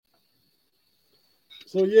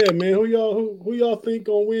So yeah, man, who y'all think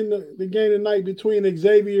gonna win the game tonight between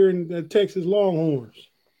Xavier and the Texas Longhorns?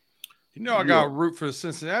 I got to Yeah, root for the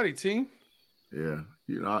Cincinnati team. yeah.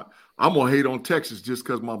 I'm gonna hate on Texas just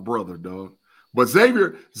because my brother, dog. But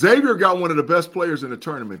Xavier got one of the best players in the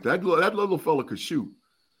tournament. That little fella could shoot.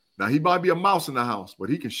 Now he might be a mouse in the house, but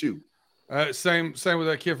he can shoot. Same with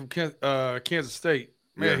that kid from Kansas State.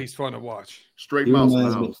 Man, Yeah. he's fun to watch. Straight He mouse in the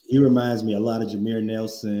reminds me. house. He reminds me a lot of Jameer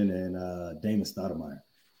Nelson and Damon Stoudemire.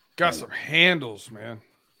 Got some handles, man.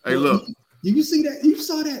 Hey, look. Did you see that? You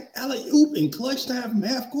saw that alley oop in clutch time from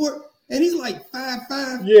half court, and he's like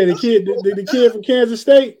 5'5". Yeah, the kid from Kansas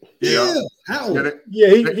State. Yeah. How? Yeah,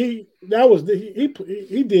 he did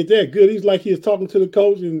that good. He's like he was talking to the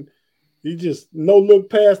coach and he just no look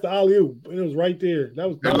past the alley oop. It was right there. That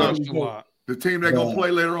was a lot. The team they're gonna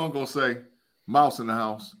play later on gonna say mouse in the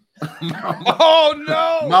house. Oh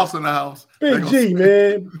no! Mouse in the house. Big G,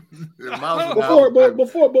 man. Mouse in the house.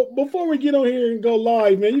 Before we get on here and go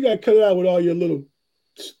live, man, you gotta cut it out with all your little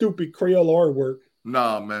stupid Crayola artwork.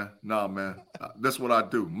 Nah, man. That's what I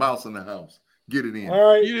do. Mouse in the house. Get it in.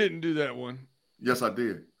 All right. You didn't do that one. Yes, I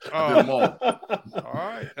did. I did them all. All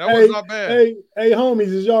right. That was not bad. Hey, homies,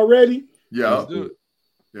 is y'all ready? Yeah. Let's do it.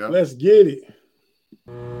 Yeah. Let's get it.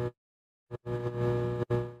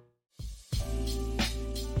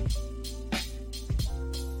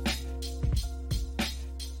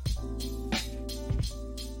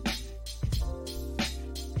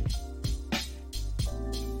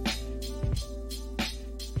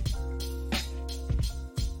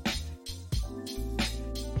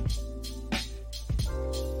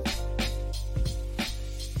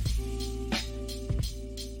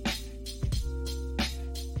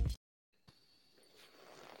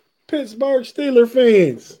 Pittsburgh Steelers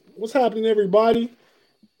fans, what's happening, everybody?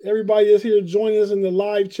 Everybody is here joining us in the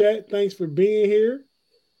live chat. Thanks for being here.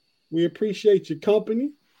 We appreciate your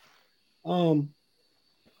company.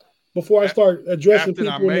 Before I start addressing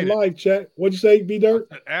people in the live chat, what'd you say, B Dirt?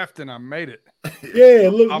 Afton, I made it. Yeah,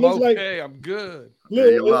 I'm looks okay. like I'm good.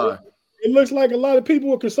 It looks like a lot of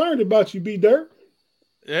people are concerned about you, B Dirt.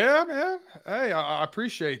 Yeah, man. Hey, I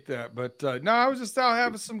appreciate that, but no, I was just out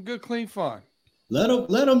having some good, clean fun. Let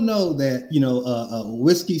them know that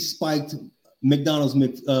whiskey spiked McDonald's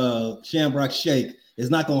Shamrock Shake is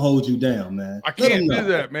not gonna hold you down, man. I can't do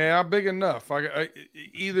that, man. I'm big enough.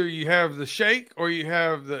 Either you have the shake or you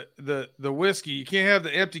have the whiskey. You can't have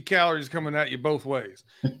the empty calories coming at you both ways.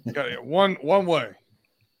 You got it one way.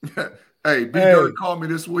 Hey, B Dirt called me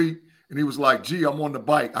this week and he was like, "Gee, I'm on the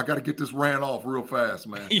bike. I got to get this ran off real fast,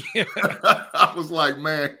 man." Yeah. I was like,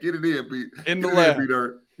 "Man, get it in, B. In the lab, B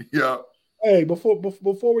Dirt." Yeah. Hey, before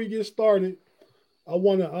we get started, I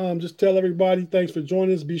want to just tell everybody thanks for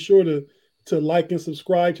joining us. Be sure to like and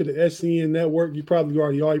subscribe to the SCN network. You probably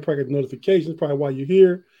already got the notifications, probably why you're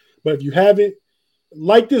here. But if you haven't,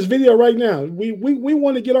 like this video right now. We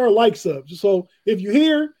want to get our likes up. So if you're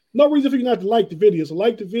here, no reason for you not to like the video. So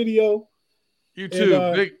like the video. You too.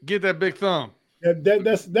 And, get that big thumb.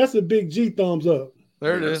 That's a big G thumbs up.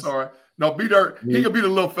 There it is. All right. No, B Dirt, he can be the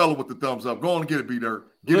little fella with the thumbs up. Go on and get it, B Dirt.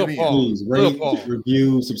 Get it in. Please rate,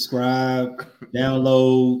 review, subscribe,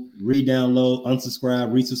 download, re-download,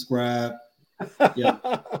 unsubscribe, resubscribe.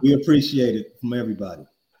 Yeah, we appreciate it from everybody.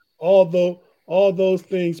 All those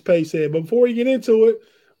things Pay said. But before we get into it,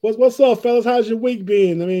 what's up, fellas? How's your week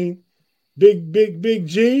been? I mean, big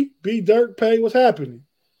G, B Dirt, Pay. What's happening?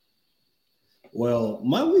 Well,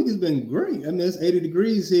 my week has been great. I mean, it's 80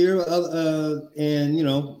 degrees here, and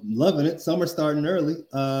loving it. Summer starting early.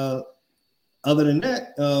 Other than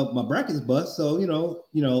that, my bracket's bust. So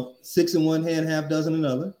 6 in one hand, half dozen in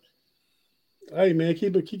another. Hey man,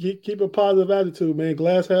 keep a positive attitude, man.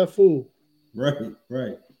 Glass half full.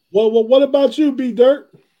 Right. Well, what about you, B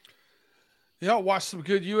Dirt? Yeah, I watched some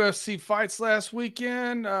good UFC fights last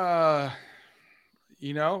weekend.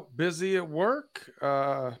 Busy at work.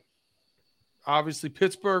 Obviously,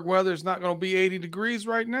 Pittsburgh weather is not going to be 80 degrees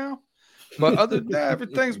right now. But other than that,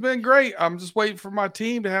 everything's been great. I'm just waiting for my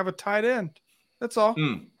team to have a tight end. That's all.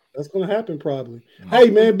 That's going to happen probably.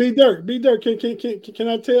 Hey, man, B Dirt, can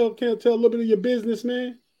I tell a little bit of your business,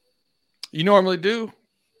 man? You normally do.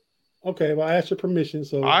 Okay, well, I asked your permission,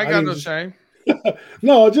 so I got no shame.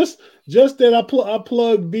 No, just that I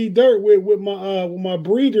plugged B Dirt with my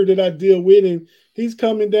breeder that I deal with, and he's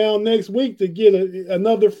coming down next week to get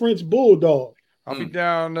another French bulldog. I'll be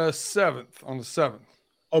down on the 7th.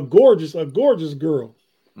 A gorgeous girl.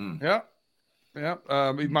 Yep.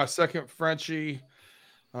 My second Frenchie.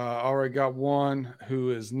 Already got one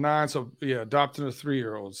who is 9. So yeah, adopting a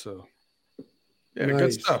 3-year-old. So yeah,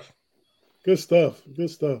 nice. Good stuff. Good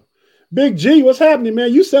stuff. Big G, what's happening,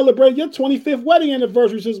 man? You celebrated your 25th wedding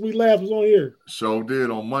anniversary since we last was on here. So did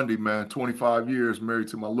on Monday, man. 25 years married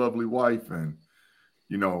to my lovely wife, and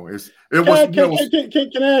Can I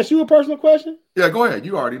ask you a personal question? Yeah, go ahead.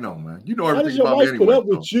 You already know, man. You know everything. How does your about wife me anyway, put up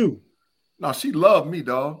with you? No, she loved me,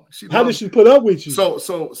 dog. How did she put up with you?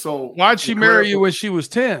 So why'd she marry you when she was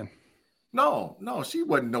 10? No, she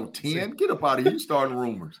wasn't no 10. Get up out of here. You starting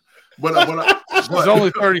rumors. But she's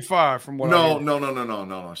only 35 from what I hear.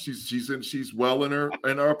 No. She's well in her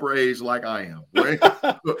upper age like I am, right?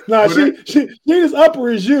 She as upper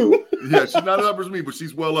as you. Yeah, she's not as upper as me, but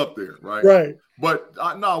she's well up there, right? Right. But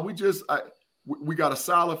we got a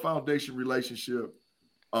solid foundation relationship.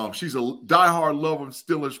 She's a diehard lover and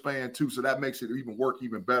Steelers fan too, so that makes it work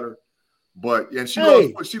even better.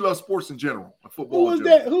 She loves sports in general, football.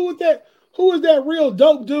 Who was that real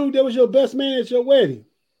dope dude that was your best man at your wedding?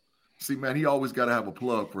 See, man, he always got to have a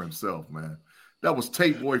plug for himself, man. That was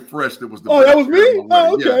Tate Boy Fresh. That was the that was me.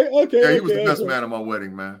 Oh, okay, yeah. Okay. Yeah, he was the best man at my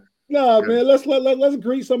wedding, man. Man. Let's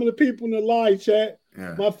greet some of the people in the live chat.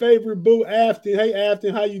 Yeah. My favorite boo, Afton. Hey,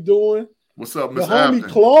 Afton, how you doing? What's up, Miss Afton? Homie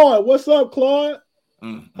Claude. What's up, Claude?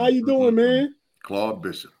 How you doing, man? Claude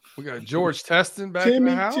Bishop. We got George Teston back in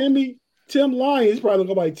the house. Tim Lyons. He's probably gonna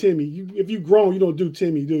go by Timmy. If you grown, you don't do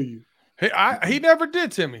Timmy, do you? He never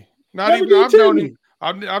did Timmy.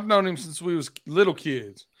 I've known him since we was little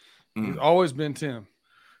kids. He's always been Tim.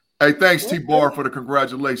 Hey, thanks T-Bar for the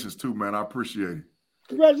congratulations too, man. I appreciate it.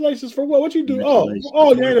 Congratulations for what? What you do? Your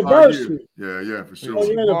anniversary. Yeah, for sure.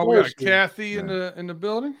 We got Kathy in the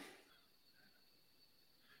building.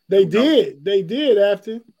 They did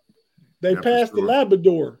after they passed the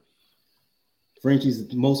Labrador. Frenchie's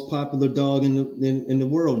the most popular dog in the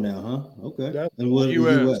world now, huh? Okay. And what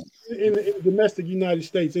US? In the domestic United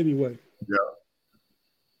States, anyway. Yeah.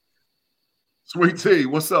 Sweet T,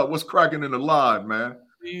 what's up? What's cracking in the live, man?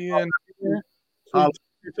 You're talking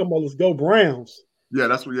about let's go Browns. Yeah,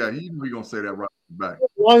 that's what. Yeah, we gonna say that right back.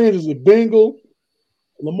 Lions is a Bengal.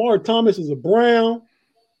 Lamar Thomas is a Brown.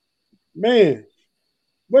 Man,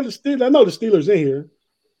 where the Steelers? I know the Steelers in here.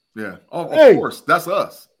 Yeah. Oh, of course, that's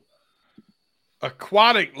us.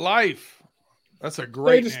 Aquatic Life. That's a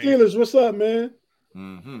great name. Steelers, what's up, man?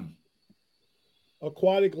 Mm-hmm.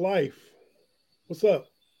 Aquatic Life. What's up?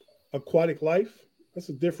 Aquatic Life. That's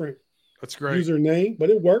a different great username, but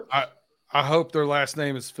it worked. I hope their last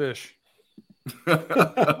name is Fish.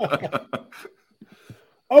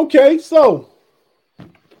 Okay, so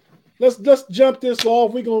let's jump this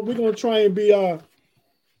off. We're gonna try and be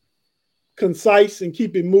concise and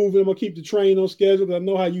keep it moving. I'm gonna keep the train on schedule because I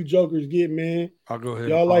know how you jokers get, man. I'll go ahead.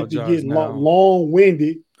 Y'all like to get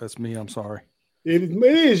long-winded. That's me. I'm sorry. It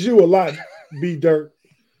is you a lot, B Dirt.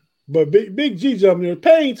 But Big G jumping there.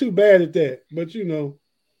 Pay ain't too bad at that. But you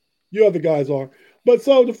other guys are. But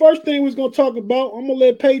so the first thing we're gonna talk about, I'm gonna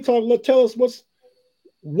let Pay talk. Tell us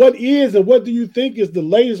what is and what do you think is the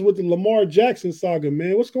latest with the Lamar Jackson saga,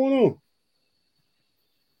 man? What's going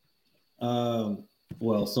on?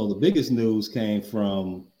 Well, so the biggest news came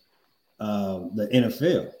from the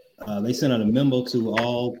NFL. They sent out a memo to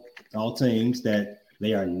all teams that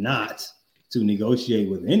they are not to negotiate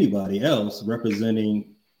with anybody else representing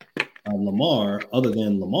Lamar other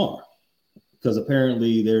than Lamar, because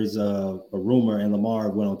apparently there's a rumor, and Lamar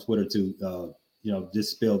went on Twitter to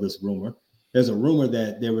dispel this rumor. There's a rumor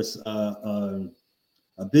that there was a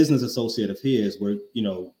business associate of his were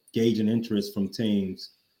gauging interest from teams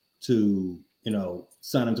to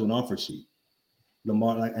sign him to an offer sheet.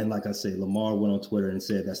 Lamar, like I said, Lamar went on Twitter and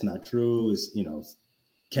said that's not true. It's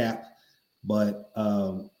cap, but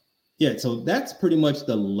so that's pretty much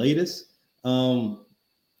the latest.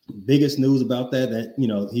 Biggest news about that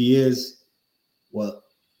he is, well,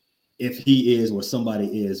 if he is or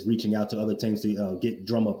somebody is reaching out to other teams to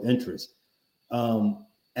drum up interest.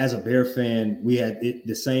 As a Bear fan, we had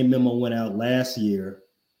the same memo went out last year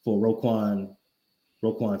for Roquan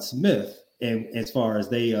Smith, and as far as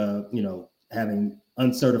they having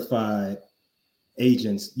uncertified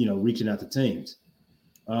agents reaching out to teams.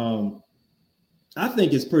 I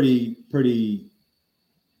think it's pretty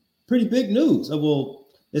big news. Well,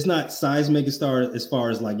 it's not seismic as far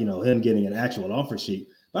as him getting an actual offer sheet,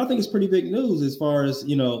 but I think it's pretty big news as far as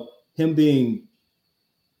him being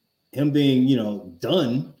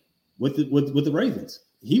done with the Ravens.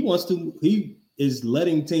 He is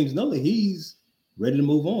letting teams know that he's ready to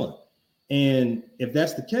move on. And if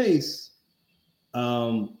that's the case,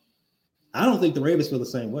 I don't think the Ravens feel the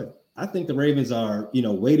same way. I think the Ravens are,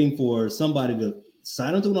 waiting for somebody to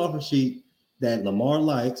sign him to an offer sheet that Lamar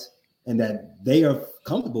likes and that they are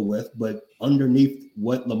comfortable with, but underneath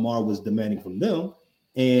what Lamar was demanding from them.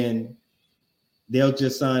 And they'll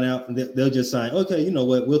just sign out and they'll just sign. Okay, you know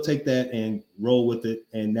what? We'll take that and roll with it.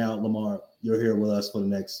 And now, Lamar, you're here with us for the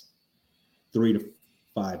next 3 to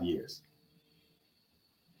 5 years.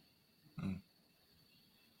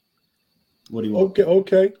 What do you want?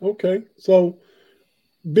 Okay. So,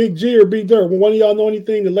 Big G or Big Dirt, one of y'all know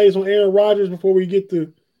anything that lays on Aaron Rodgers before we get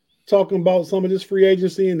to talking about some of this free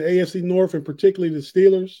agency in the AFC North and particularly the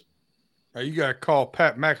Steelers? You got to call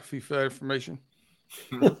Pat McAfee for that information.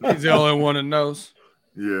 He's the only one that knows.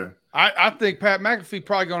 Yeah. I think Pat McAfee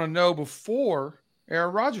probably going to know before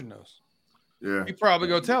Aaron Rodgers knows. Yeah. He probably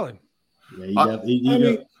go tell him. Yeah,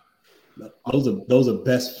 those are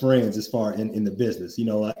best friends as far in the business. You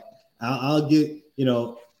know, I'll get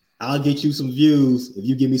you some views if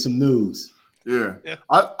you give me some news. Yeah.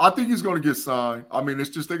 I think he's going to get signed. I mean, it's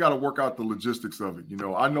just they got to work out the logistics of it. You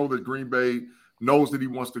know, I know that Green Bay knows that he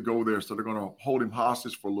wants to go there, so they're going to hold him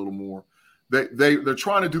hostage for a little more. They're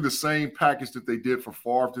trying to do the same package that they did for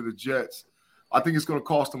Favre to the Jets. I think it's going to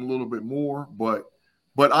cost them a little bit more, but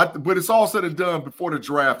it's all said and done before the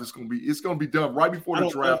draft. It's going to be done right before the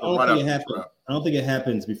draft or right after the draft. I don't think it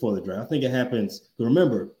happens before the draft. I think it happens.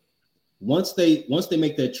 Remember, once they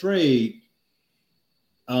make that trade,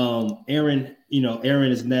 Aaron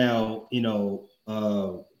is now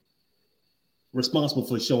responsible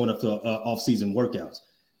for showing up to off-season workouts.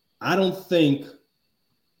 I don't think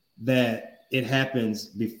that it happens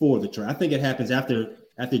before the draft. I think it happens after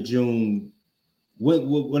June,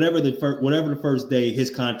 whatever the first day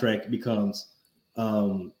his contract becomes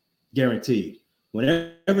guaranteed.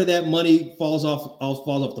 Whenever that money falls off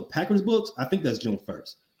the Packers books, I think that's June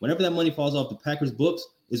 1st. Whenever that money falls off the Packers books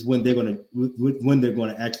is when they're going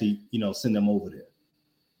to actually send them over there.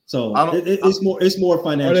 So it's more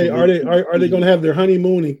financial. Are they going to have their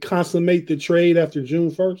honeymoon and consummate the trade after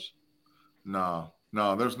June 1st?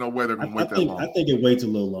 No, there's no way they're going to wait that long. I think it waits a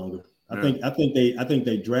little longer. Yeah. I think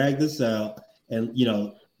they drag this out, and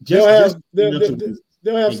they'll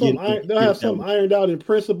have something ironed out in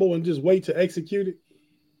principle and just wait to execute it.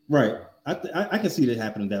 Right. I can see that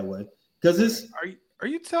happening that way because Are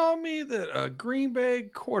you telling me that a Green Bay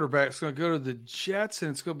quarterback's going to go to the Jets and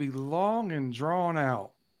it's going to be long and drawn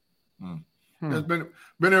out? It's been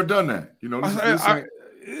there, done that.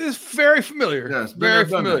 It's very familiar. Yes, very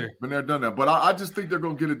familiar. Been there, done that. But I just think they're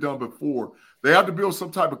going to get it done before. They have to build some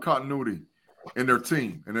type of continuity in their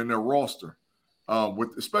team and in their roster,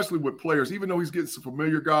 especially with players. Even though he's getting some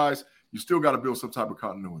familiar guys, you still got to build some type of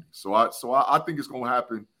continuity. So I think it's going to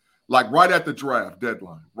happen like right at the draft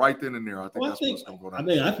deadline, right then and there. I think that's what's going to go down.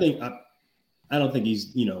 I don't think he's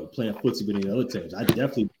playing footsie with any other teams. I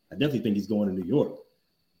definitely think he's going to New York,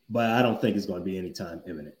 but I don't think it's going to be anytime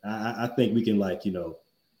imminent. I think we can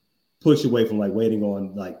push away from waiting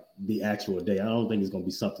on the actual day. I don't think it's going to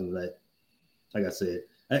be something that, like I said,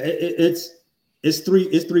 it's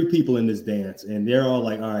three people in this dance, and they're all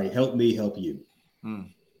like, all right, help me, help you.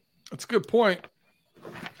 That's a good point.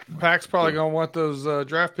 Pac's probably going to want those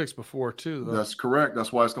draft picks before too, though. That's correct.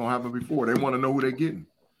 That's why it's going to happen before. They want to know who they're getting.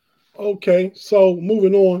 Okay, so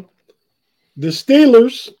moving on. The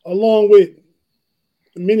Steelers, along with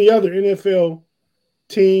many other NFL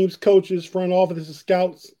teams, coaches, front offices,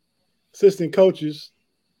 scouts, assistant coaches,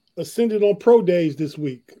 ascended on pro days this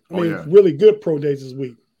week. Really good pro days this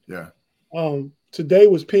week. Yeah. Today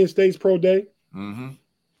was Penn State's pro day. Mm-hmm.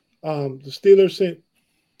 The Steelers sent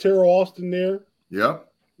Terrell Austin there. Yep.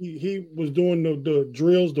 He was doing the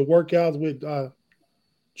drills, the workouts with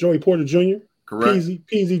Joey Porter Jr. Correct.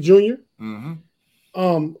 Peasy Jr.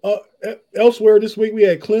 Mm-hmm. Elsewhere this week, we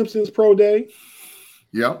had Clemson's pro day.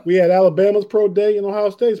 Yep. We had Alabama's pro day and Ohio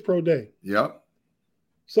State's pro day. Yep.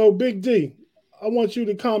 So, Big D, I want you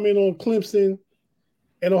to comment on Clemson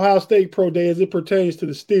and Ohio State pro day as it pertains to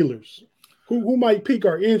the Steelers. Who might pique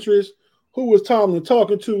our interest? Who was Tomlin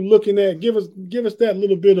talking to, looking at? Give us that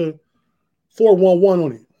little bit of 411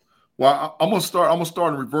 on it. Well, I'm gonna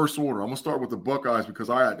start in reverse order. I'm gonna start with the Buckeyes because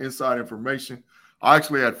I had inside information. I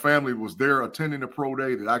actually had family was there attending the pro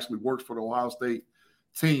day that actually works for the Ohio State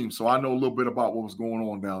team, so I know a little bit about what was going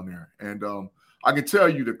on down there. And I can tell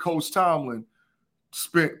you that Coach Tomlin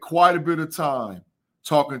spent quite a bit of time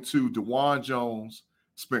talking to DeJuan Jones.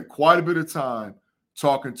 Spent quite a bit of time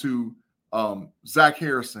talking to Zach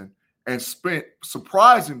Harrison, and spent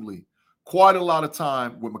surprisingly quite a lot of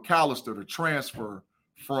time with McAllister to transfer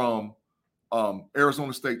from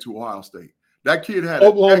Arizona State to Ohio State. That kid had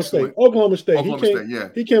Oklahoma State.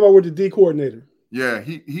 He came out with the D coordinator. Yeah,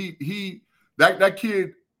 that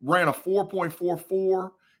kid ran a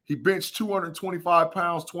 4.44. He benched 225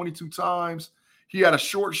 pounds 22 times. He had a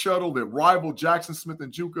short shuttle that rivaled Jackson Smith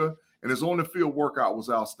and Juka, and his on the field workout was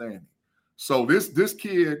outstanding. So this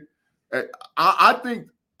kid I think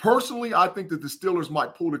personally, I think that the Steelers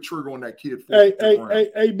might pull the trigger on that kid.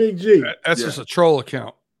 Hey, Big G. That's just a troll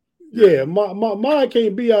account. Yeah, mine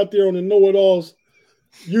can't be out there on the Know It Alls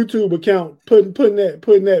YouTube account putting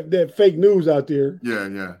that fake news out there.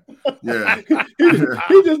 Yeah.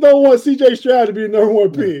 he just don't want CJ Stroud to be the number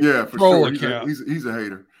one pick. Yeah, for troll sure. Account. He's a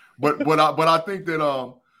hater. But I think that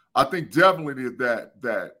I think definitely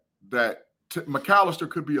that McAllister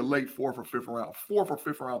could be a late fourth or fifth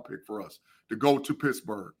round pick for us to go to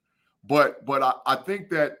Pittsburgh. But I think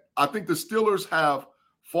the Steelers have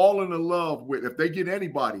fallen in love with, if they get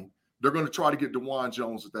anybody, they're going to try to get DeJuan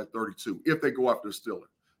Jones at that 32 if they go after the Steelers.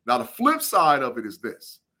 Now, the flip side of it is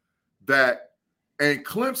this, and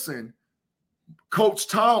Clemson, Coach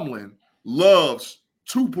Tomlin loves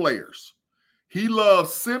two players. He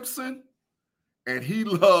loves Simpson and he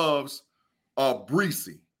loves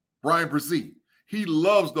Brian Brzee. He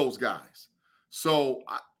loves those guys. So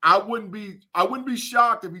I wouldn't be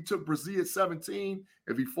shocked if he took Brzee at 17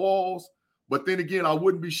 if he falls. But then again, I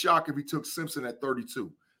wouldn't be shocked if he took Simpson at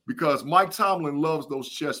 32 because Mike Tomlin loves those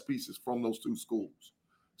chess pieces from those two schools.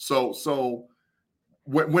 So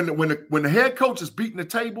when the head coach is beating the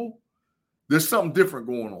table, there's something different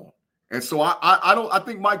going on. And so I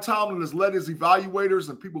think Mike Tomlin has let his evaluators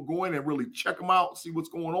and people go in and really check them out, see what's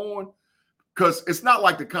going on. Because it's not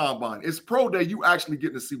like the combine. It's pro day. You actually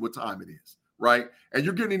getting to see what time it is, right? And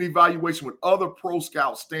you're getting an evaluation with other pro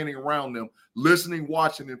scouts standing around them, listening,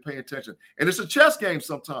 watching, and paying attention. And it's a chess game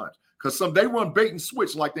sometimes because they run bait and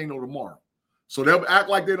switch like they know tomorrow. So they'll act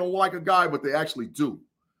like they don't like a guy, but they actually do.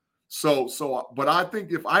 But I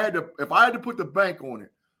think if I had to put the bank on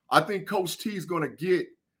it, I think Coach T is going to get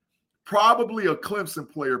probably a Clemson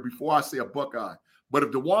player before I say a Buckeye. But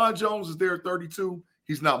if DeJuan Jones is there at 32,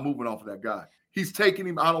 he's not moving off of that guy. He's taking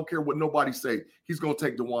him. I don't care what nobody say. He's going to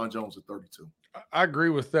take DeJuan Jones at 32. I agree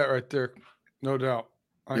with that right there. No doubt.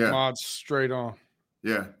 Mod's straight on.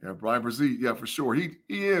 Yeah. Brian Brzee. Yeah, for sure. He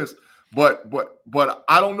is. But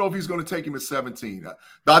I don't know if he's going to take him at 17.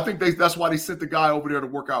 I think that's why they sent the guy over there to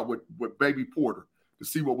work out with Baby Porter to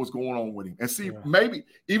see what was going on with him and see maybe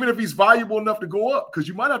even if he's valuable enough to go up, because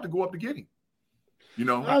you might have to go up to get him. You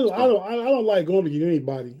know, I don't like going to get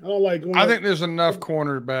anybody. I don't like going. I think there's enough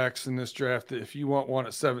cornerbacks in this draft that if you want one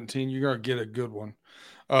at 17, you're going to get a good one.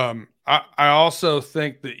 I also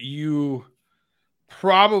think that you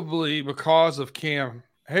probably, because of Cam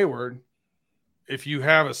Hayward, if you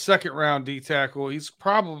have a second round D tackle, he's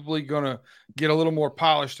probably going to get a little more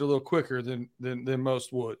polished a little quicker than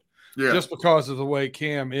most would. Yeah. Just because of the way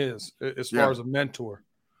Cam is as far as a mentor.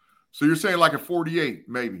 So you're saying like a 48,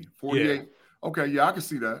 maybe 48. Yeah. Okay, yeah, I can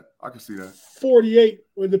see that. 48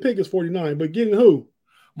 when the pick is 49, but getting who?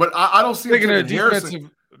 But I don't see him taking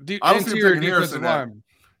Harrison. I don't see him taking Harrison.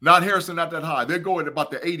 Not Harrison, not that high. They're going about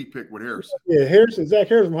the 80 pick with Harrison. Yeah, Zach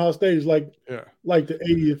Harrison from Ohio State is like the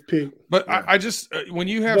 80th pick. But I just when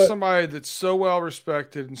you have somebody that's so well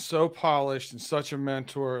respected and so polished and such a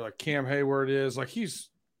mentor like Cam Hayward is, like he's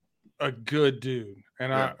a good dude,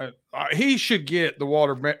 and he should get the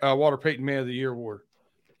Walter Payton Man of the Year award.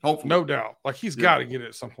 Hopefully. No doubt. Like he's got to get it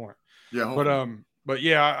at some point. Yeah. Hopefully. But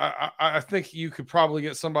yeah, I think you could probably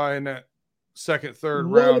get somebody in that second, third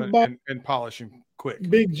round and polish him quick.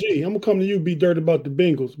 Big G, I'm gonna come to you, be dirt about the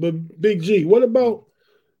Bengals. But Big G, what about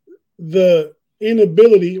the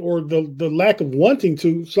inability or the lack of wanting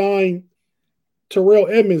to sign Terrell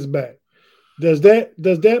Edmunds back? Does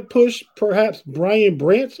that push perhaps Brian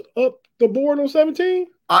Branch up the board on 17?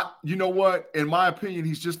 You know what? In my opinion,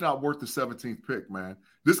 he's just not worth the 17th pick, man.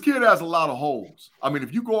 This kid has a lot of holes. I mean,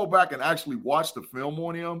 if you go back and actually watch the film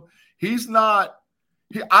on him, he's not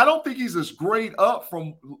 – I don't think he's as great up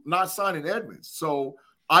from not signing Edmunds. So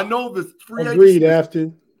I know the free agency –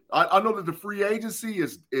 Afton. I know that the free agency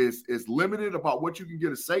is limited about what you can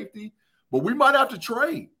get as safety, but we might have to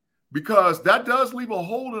trade because that does leave a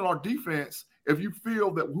hole in our defense if you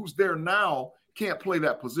feel that who's there now can't play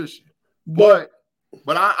that position. But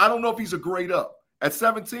I don't know if he's a grade up. At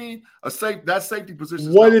 17, that safety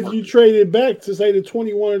position. What if you traded back to say the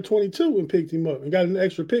 21 or 22 and picked him up and got an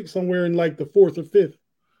extra pick somewhere in like the 4th or 5th?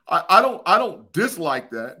 I don't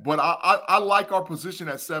dislike that, but I like our position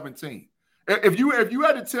at 17. If you had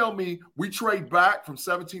to tell me we trade back from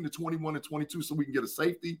 17 to 21 and 22 so we can get a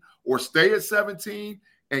safety, or stay at 17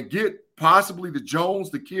 and get possibly the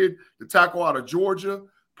Jones, the kid, the tackle out of Georgia.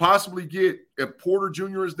 Possibly get if Porter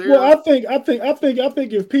Jr. is there. Well, I think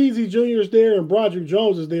if Peasy Jr. is there and Broderick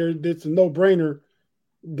Jones is there, it's a no-brainer.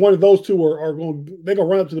 One of those two are going. They're gonna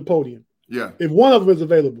run up to the podium. Yeah. If one of them is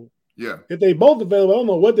available. Yeah. If they both available, I don't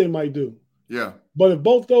know what they might do. Yeah. But if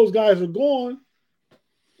both those guys are gone,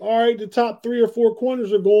 all right, the top 3 or 4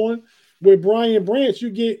 corners are going. with Brian Branch, you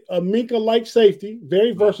get a Minka-like safety,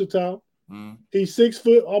 very versatile. He's 6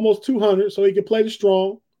 foot, almost 200, so he can play the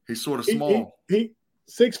strong. He's sort of small. He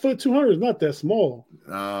 6 foot 200 is not that small.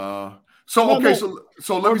 So let me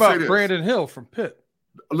say this. Brandon Hill from Pitt.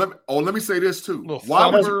 Let me say this too. Why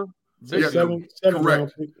would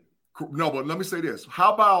correct? No, but let me say this.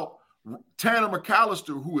 How about Tanner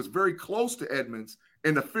McAllister, who is very close to Edmonds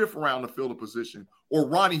in the 5th round to fill the position, or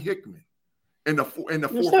Ronnie Hickman in the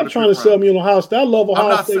 4th? Stop trying to sell me on Ohio State. I love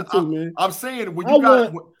Ohio State too, man. I'm saying when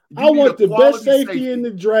I want the best safety in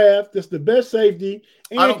the draft. That's the best safety,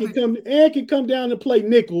 and can come down and play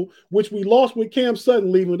nickel, which we lost with Cam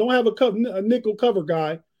Sutton leaving. We don't have a nickel cover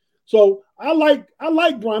guy, so I like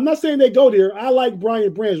Brian. I'm not saying they go there. I like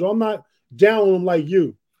Brian Branch. I'm not down on him like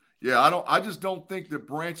you. Yeah, I just don't think that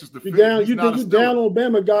Branch is the fit. You down on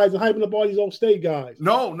Bama guys and hyping up all these old State guys.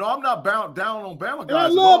 No, I'm not down on Bama guys. And I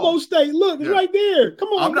love Old State. Look, it's right there. Come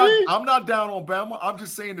on, man. I'm not down on Bama. I'm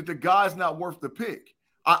just saying that the guy's not worth the pick.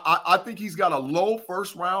 I think he's got a low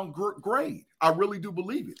 1st round grade. I really do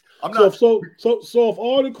believe it. I'm not. So if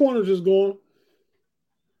all the corners is gone,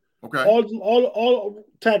 okay, all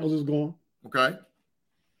tackles is gone, okay,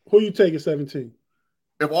 who you take at 17?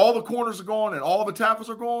 If all the corners are gone and all the tackles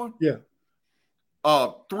are gone, yeah,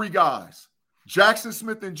 3 guys: Jackson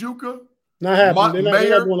Smith and Juka. Not happening.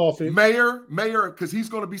 They're not going offense. Mayer, because he's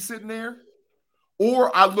going to be sitting there.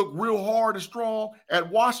 Or I look real hard and strong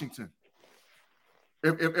at Washington.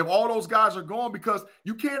 If all those guys are gone, because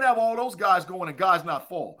you can't have all those guys going and guys not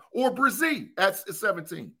fall. Or Brzee at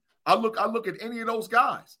 17. I look at any of those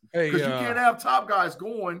guys, because you can't have top guys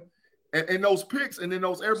going and those picks and then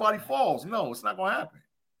everybody falls. No, it's not going to happen.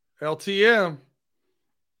 LTM.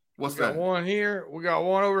 What's that? We got one here. We got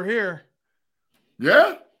one over here.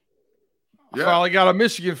 Yeah. I finally got a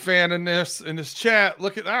Michigan fan in this chat.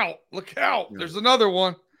 Look out. Yeah. There's another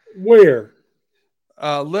one. Where?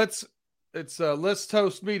 Let's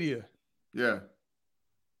Toast Media. Yeah.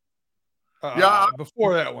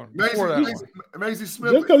 Before that one. Maisie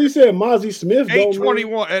Smith. Just because he said Mozzie Smith.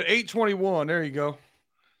 821 at 821. There you go.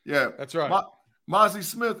 Yeah. That's right. Mozzie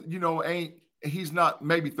Smith, he's not,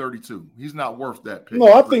 maybe 32. He's not worth that pick.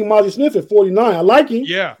 No, I think Mozzie Smith at 49. I like him.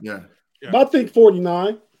 Yeah. But I think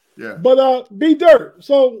 49. Yeah. But B Dirt.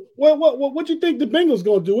 So what you think the Bengals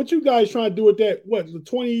gonna do? What you guys trying to do with that? What, the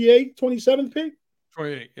 28, 27th pick?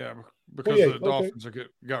 28, yeah. Because the Dolphins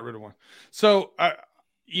got rid of one. So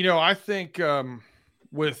I think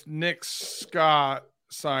with Nick Scott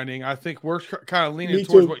signing, I think we're kind of leaning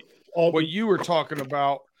towards what you were talking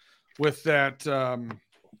about with that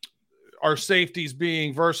our safeties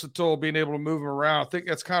being versatile, being able to move them around. I think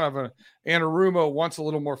that's kind of Anarumo wants a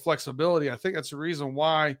little more flexibility. I think that's the reason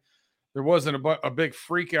why there wasn't a big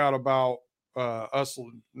freak out about us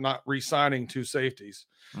not re-signing 2 safeties.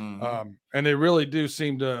 Mm-hmm. And they really do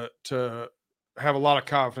seem to have a lot of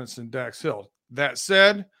confidence in Dax Hill. That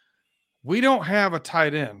said, we don't have a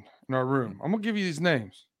tight end in our room. I'm going to give you these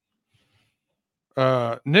names.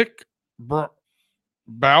 Nick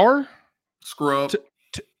Bauer. Scrub.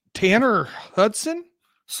 Tanner Hudson.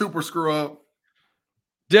 Super scrub.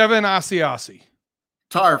 Devin Asiasi.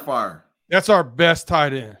 Tire fire. That's our best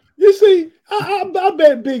tight end. You see, I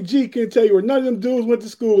bet Big G can tell you where none of them dudes went to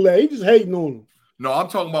school at. He just hating on them. No, I'm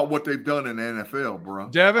talking about what they've done in the NFL, bro.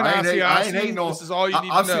 Devin Asiasi, this is all you need to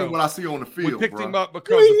know. I've seen what I see on the field. We picked him up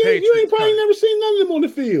because the Patriots. You ain't probably never seen none of them on the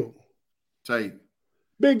field. Tate.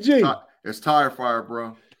 Big G. It's tire fire,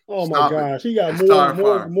 bro. Oh my gosh, he got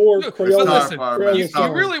more Crayola. Listen,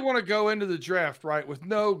 you really want to go into the draft, right, with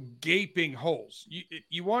no gaping holes.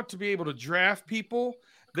 You want to be able to draft people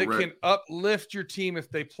that can uplift your team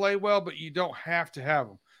if they play well, but you don't have to have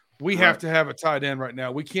them. We have to have a tight end right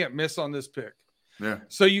now. We can't miss on this pick. Yeah.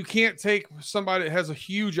 So you can't take somebody that has a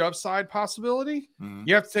huge upside possibility. Mm-hmm.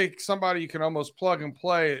 You have to take somebody you can almost plug and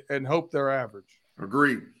play and hope they're average.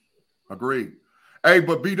 Agreed. Hey,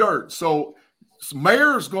 but B Dirt. So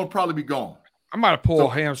Mayer's going to probably be gone. I might have pulled a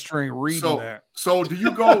hamstring reading that. So do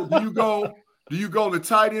you go the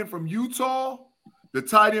tight end from Utah, the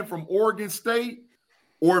tight end from Oregon State,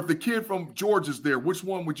 or if the kid from Georgia's there, which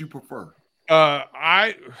one would you prefer?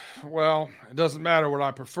 It doesn't matter what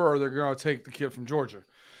I prefer. They're going to take the kid from Georgia.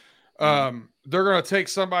 They're going to take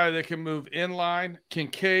somebody that can move in line.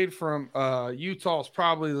 Kincaid from Utah is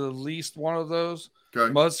probably the least one of those.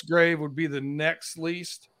 Okay. Musgrave would be the next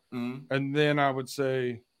least. Mm-hmm. And then I would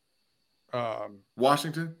say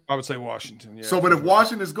Washington. I would say Washington. Yeah. So, but if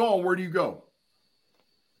Washington is gone, where do you go?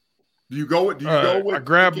 I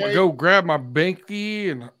grab my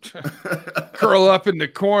binky and curl up in the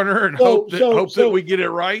corner and hope that we get it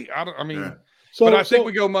right. But I think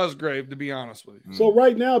we go Musgrave, to be honest with you. So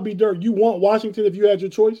right now, B Dirt, you want Washington if you had your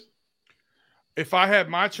choice? If I had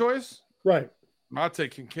my choice, right, I'd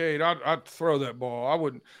take Kincaid. I'd throw that ball. I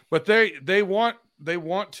wouldn't. But they want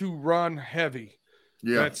to run heavy.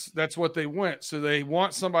 Yeah, that's what they want. So they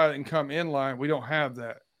want somebody that can come in line. We don't have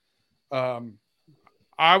that.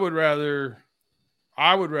 I would rather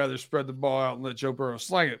spread the ball out and let Joe Burrow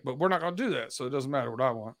sling it, but we're not going to do that. So it doesn't matter what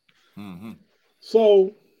I want. Mm-hmm.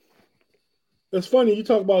 So it's funny you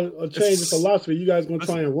talk about a change of philosophy. You guys going to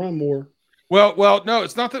try and run more? Well, no,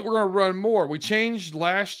 it's not that we're going to run more. We changed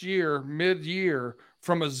last year, mid-year,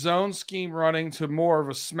 from a zone scheme running to more of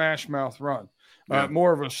a smash mouth run,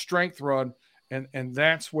 more of a strength run, and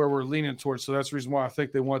that's where we're leaning towards. So that's the reason why I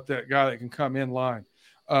think they want that guy that can come in line.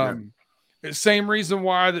 Same reason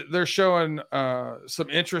why they're showing some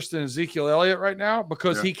interest in Ezekiel Elliott right now,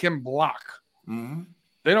 because he can block. Mm-hmm.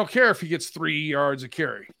 They don't care if he gets 3 yards of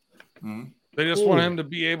carry. Mm-hmm. They just want him to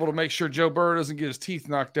be able to make sure Joe Burrow doesn't get his teeth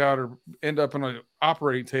knocked out or end up on an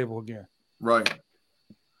operating table again. Right.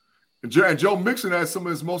 And Joe Mixon had some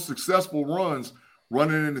of his most successful runs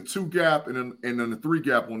running in the 2-gap and then the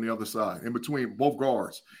 3-gap on the other side, in between both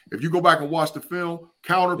guards. If you go back and watch the film,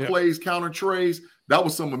 counter plays, counter trays, that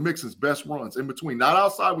was some of Mixon's best runs in between. Not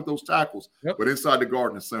outside with those tackles, but inside the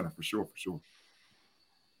guard and the center, for sure.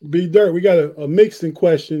 B Dirt, we got a Mixon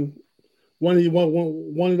question. One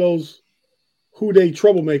of those who they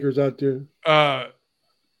troublemakers out there.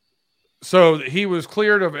 So he was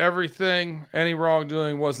cleared of everything. Any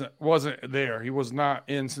wrongdoing wasn't there. He was not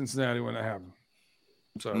in Cincinnati when it happened.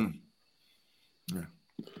 So,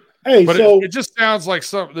 Hey, but so it just sounds like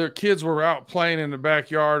their kids were out playing in the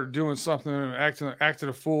backyard or doing something, acting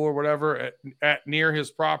a fool or whatever at near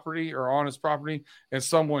his property or on his property, and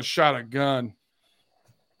someone shot a gun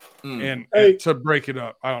and to break it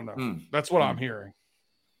up. I don't know. That's what I'm hearing.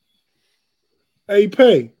 Hey,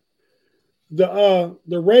 Pay. The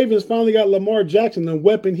Ravens finally got Lamar Jackson, the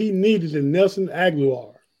weapon he needed in Nelson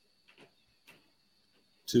Aguilar.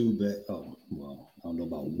 Too bad. Oh, well, I don't know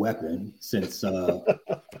about weapon, since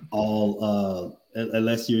all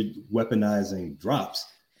unless you're weaponizing drops.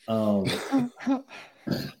 Well,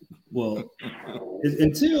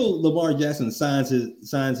 until Lamar Jackson signs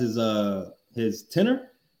his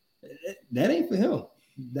tenor, that ain't for him.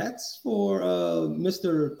 That's for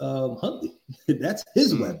Mr. Huntley. That's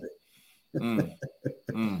his weapon.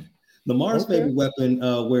 Lamar's favorite weapon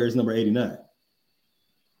wears number 89.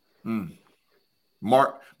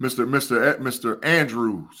 Mr.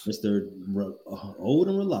 Andrews. Mr. Old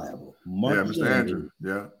and reliable. Mr. Andrews.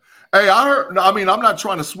 Yeah. Hey, I heard. I mean, I'm not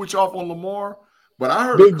trying to switch off on Lamar, but I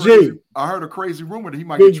heard I heard a crazy rumor that he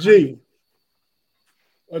might get traded.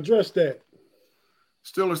 Address that.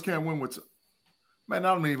 Steelers can't win with. Man,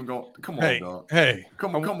 I don't even go. Come on, dog. Hey,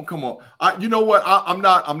 come on. You know what? I'm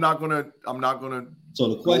not gonna.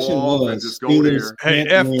 So the question was, just go there. Hey,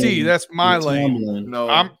 FT, that's my lane.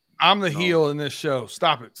 No, I'm the heel in this show.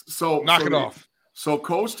 Stop it. Knock it off. So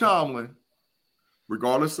Coach Tomlin,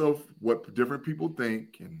 regardless of what different people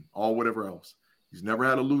think and all whatever else, he's never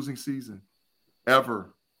had a losing season,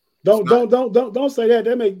 ever. Don't say that.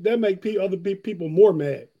 That make other people more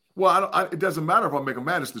mad. Well, it doesn't matter if I make them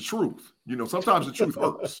mad. It's the truth. You know, sometimes the truth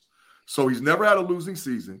hurts. So he's never had a losing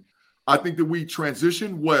season. I think that we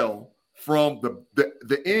transitioned well from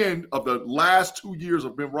the end of the last 2 years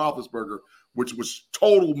of Ben Roethlisberger, which was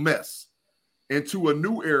total mess, into a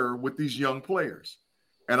new era with these young players.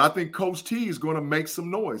 And I think Coach T is going to make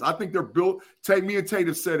some noise. I think they're built. Me and Tate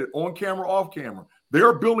have said it on camera, off camera.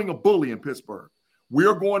 They're building a bully in Pittsburgh. We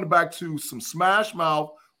are going back to some smash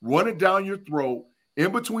mouth, run it down your throat, in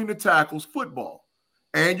between the tackles, football.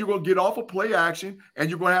 And you're going to get off of play action, and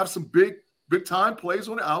you're going to have some big time plays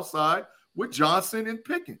on the outside with Johnson and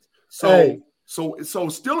Pickens. So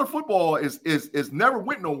Steeler football is never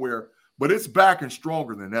went nowhere, but it's back and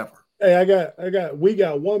stronger than ever. Hey, we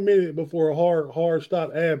got 1 minute before a hard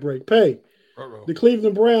stop ad break. The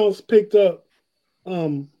Cleveland Browns picked up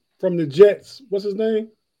from the Jets. What's his name?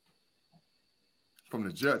 From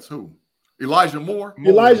the Jets, who? Elijah Moore.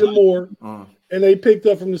 And they picked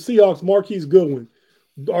up from the Seahawks Marquise Goodwin.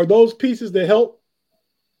 Are those pieces that help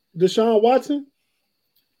Deshaun Watson?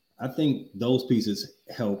 I think those pieces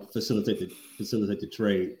help facilitate the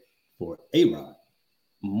trade for A-Rod.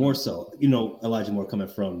 More so, Elijah Moore coming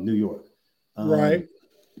from New York. Right.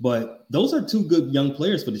 But those are two good young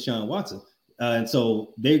players for Deshaun Watson. And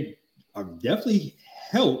so they are definitely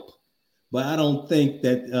help, but I don't think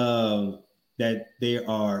that that they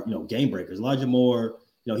are, game breakers. Elijah Moore,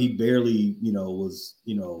 he barely, was,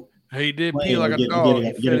 he did pee like a dog.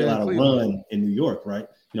 Getting a lot of run in New York, right?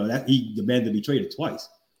 That he demanded to be traded twice.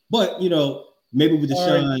 But, maybe with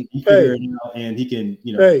Deshaun, right. he figure it out and he can,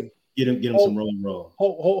 get him some roll.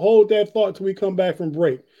 Hold that thought till we come back from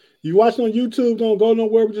break. You watching on YouTube, don't go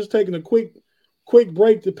nowhere. We're just taking a quick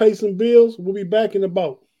break to pay some bills. We'll be back in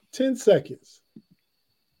about 10 seconds.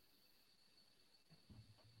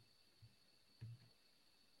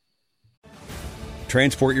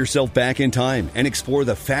 Transport yourself back in time and explore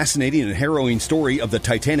the fascinating and harrowing story of the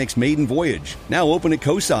Titanic's maiden voyage. Now open at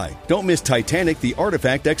COSI. Don't miss Titanic, the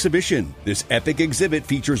Artifact Exhibition. This epic exhibit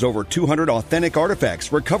features over 200 authentic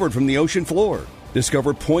artifacts recovered from the ocean floor.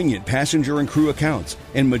 Discover poignant passenger and crew accounts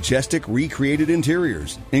and majestic recreated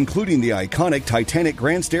interiors, including the iconic Titanic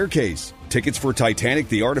Grand Staircase. Tickets for Titanic,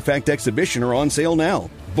 the Artifact Exhibition are on sale now.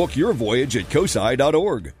 Book your voyage at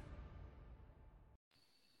COSI.org.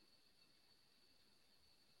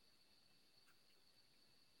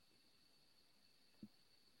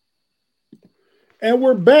 And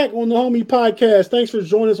we're back on the Homie Podcast. Thanks for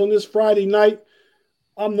joining us on this Friday night.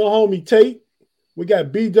 I'm the Homie Tate. We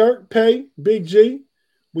got B Dirt, Pay, Big G.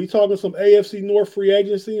 We talking some AFC North free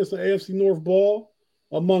agency and some AFC North ball,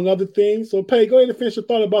 among other things. So, Pay, go ahead and finish your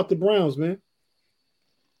thought about the Browns, man.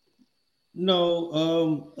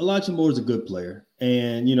 No, Elijah Moore is a good player,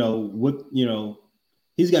 and he's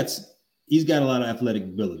got a lot of athletic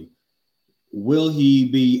ability. Will he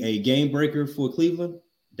be a game breaker for Cleveland?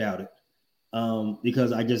 Doubt it.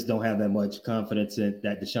 Because I just don't have that much confidence in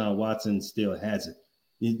that Deshaun Watson still has it.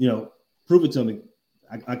 Prove it to me.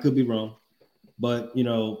 I could be wrong, but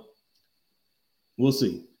we'll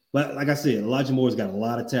see. But like I said, Elijah Moore's got a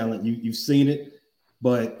lot of talent. You've seen it,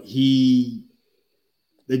 but the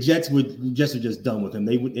Jets are just done with him.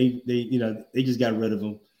 They just got rid of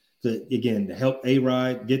him to help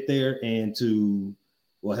A-Rod get there and to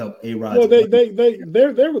help A-Rod. Well, they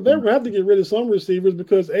have to get rid of some receivers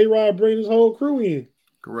because A-Rod bring his whole crew in.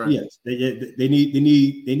 Correct. Yes, they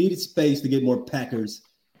needed space to get more Packers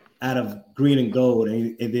out of green and gold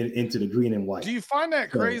and then into the green and white. Do you find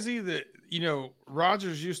that crazy that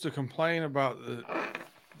Rodgers used to complain about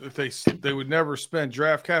that they would never spend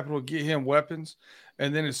draft capital to get him weapons,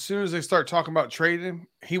 and then as soon as they start talking about trading him,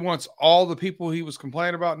 he wants all the people he was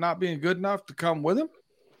complaining about not being good enough to come with him?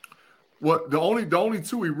 Well, the only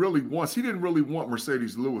two he really wants, he didn't really want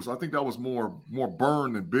Mercedes Lewis. I think that was more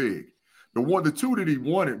burn than big. The two that he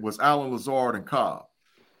wanted was Allen Lazard and Cobb.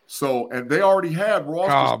 So, and they already had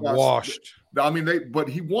roster Cobb spots. washed. I mean, but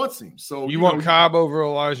he wants him. So you want Cobb over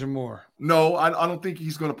Elijah Moore? No, I don't think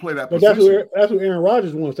he's going to play that but position. That's what Aaron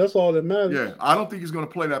Rodgers wants. That's all that matters. Yeah, I don't think he's going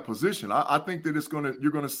to play that position. I think that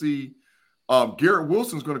you're going to see Garrett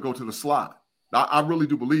Wilson's going to go to the slot. I really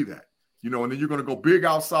do believe that. And then you're going to go big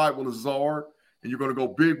outside with Lazard, and you're going to go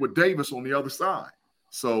big with Davis on the other side.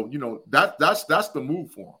 So, that's the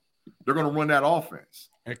move for him. They're going to run that offense.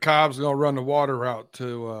 And Cobb's going to run the water route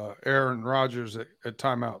to Aaron Rodgers at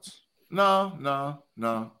timeouts. No.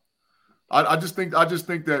 I just think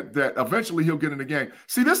that eventually he'll get in the game.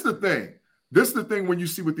 See, this is the thing. This is the thing when you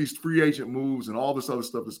see with these free agent moves and all this other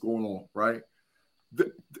stuff that's going on, right?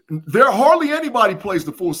 There hardly anybody plays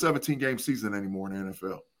the full 17-game season anymore in the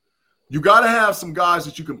NFL. You got to have some guys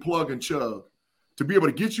that you can plug and chug to be able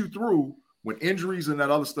to get you through when injuries and that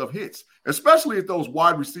other stuff hits, especially at those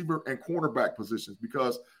wide receiver and cornerback positions,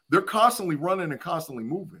 because they're constantly running and constantly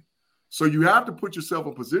moving. So you have to put yourself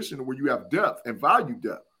in a position where you have depth and value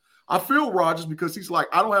depth. I feel Rodgers because he's like,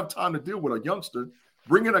 I don't have time to deal with a youngster.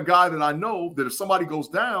 Bring in a guy that I know that if somebody goes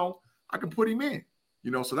down, I can put him in.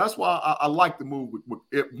 So that's why I like the move with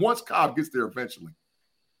it once Cobb gets there eventually.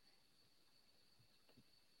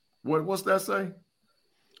 What's that say?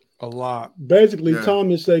 A lot. Basically, yeah.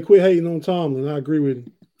 Tomlin say, quit hating on Tomlin. I agree with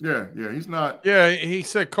him. Yeah, he's not. Yeah, he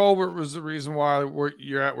said Colbert was the reason why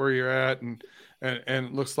you're at where you're at, and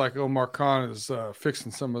it looks like Omar Khan is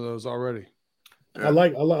fixing some of those already. Yeah. I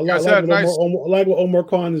like what Omar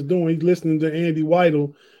Khan is doing. He's listening to Andy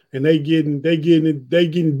Weidel, and they getting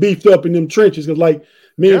beefed up in them trenches because, like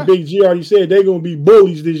me and Big G already said, they're gonna be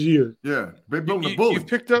bullies this year. Yeah, they building the bully. You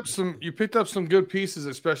picked up some good pieces,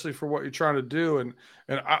 especially for what you're trying to do, and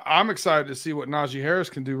I'm excited to see what Najee Harris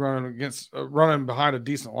can do running behind a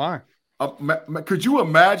decent line. Could you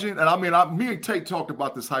imagine? And I mean, me and Tate talked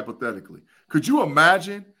about this hypothetically. Could you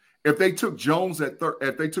imagine if they took Jones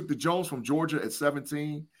if they took the Jones from Georgia at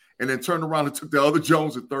 17 and then turned around and took the other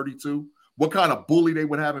Jones at 32? What kind of bully they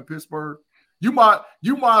would have in Pittsburgh?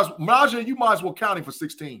 Najee, you might as well count him for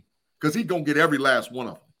 16 because he's gonna get every last one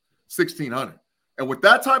of them, 1,600. And with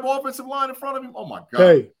that type of offensive line in front of him, oh my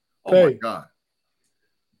god, my god.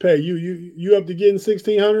 Pay you up to getting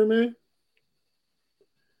 1,600, man?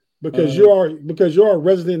 Because you're a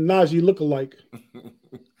resident Najee lookalike.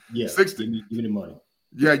 Yeah, 60. Give me the money.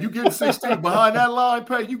 Yeah, you getting 16 behind that line,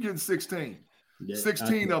 Pay. You getting 16. Yeah,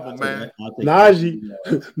 16 of them, man.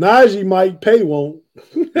 Najee might, Pay won't.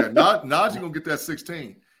 Yeah, Najee gonna get that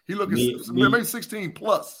 16. He looking maybe 16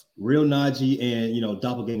 plus. Real Najee and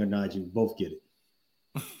doppelganger Najee both get it.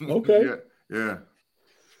 Okay. Yeah.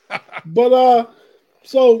 But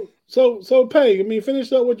so Pay, I mean,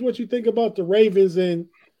 finish up with what you think about the Ravens and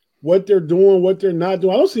what they're doing, what they're not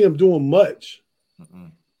doing. I don't see them doing much.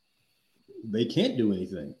 They can't do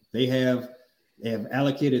anything. They have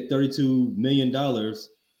allocated $32 million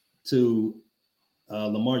to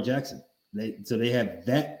Lamar Jackson. So they have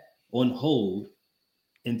that on hold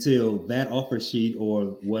until that offer sheet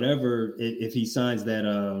or whatever, if he signs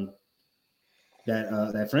that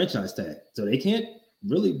franchise tag. So they can't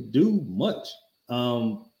really do much.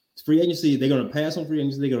 Free agency, they're going to pass on free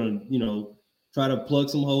agency. They're going to, try to plug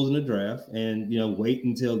some holes in the draft and, wait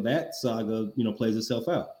until that saga, plays itself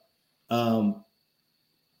out.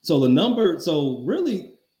 So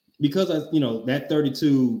really, because that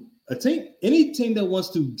 32, any team that wants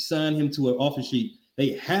to sign him to an offer sheet,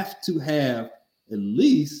 they have to have at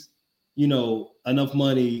least, enough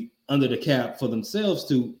money under the cap for themselves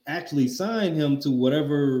to actually sign him to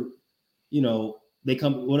whatever,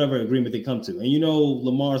 whatever agreement they come to. And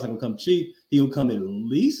Lamar's not gonna come cheap. He'll come at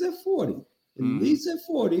least at 40, and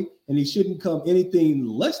he shouldn't come anything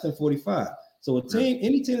less than 45. So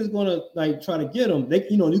any team is going to try to get him. They,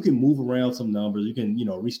 you can move around some numbers. You can,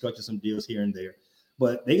 restructure some deals here and there,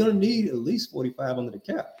 but they're going to need at least 45 under the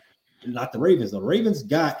cap. Not the Ravens. The Ravens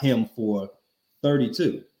got him for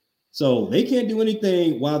 32, so they can't do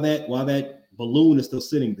anything while that balloon is still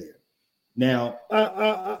sitting there. Now,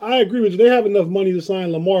 I agree with you. They have enough money to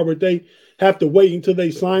sign Lamar, but they have to wait until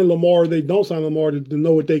they sign Lamar or they don't sign Lamar to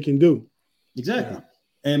know what they can do. Exactly. Yeah.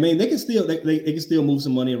 And I mean, they can still move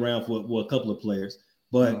some money around for a couple of players,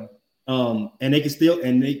 but and they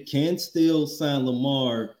can still sign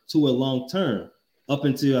Lamar to a long term up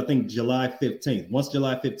until I think July 15th. Once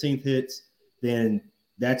July 15th hits, then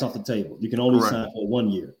that's off the table. You can only sign for 1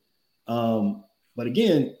 year. But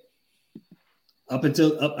again, up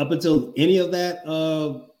until any of that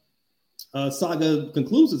saga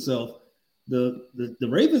concludes itself, the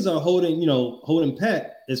Ravens are holding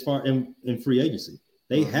pat as far in free agency.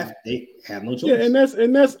 They have no choice. Yeah, and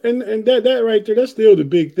that right there, that's still the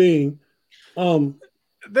big thing.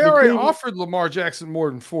 They already offered Lamar Jackson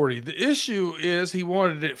more than 40. The issue is he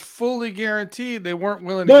wanted it fully guaranteed. They weren't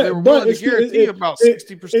willing to. They were willing to guarantee about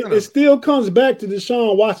 60%. It still comes back to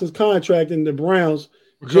Deshaun Watson's contract and the Browns.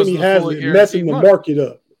 Jimmy Haslam messing the market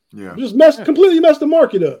up. Yeah, completely messed the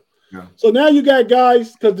market up. Yeah. So now you got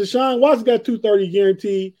guys because Deshaun Watson got 230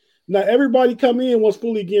 guaranteed. Now everybody coming in was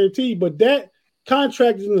fully guaranteed, but that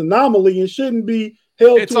contract is an anomaly and shouldn't be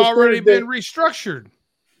held. It's already been restructured.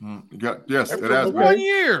 Yes, it has been. 1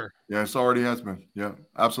 year. Yeah, it already has been. Yeah,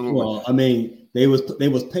 absolutely. Well, I mean, they was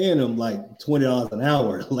paying them like $20 an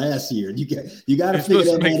hour last year. You got to figure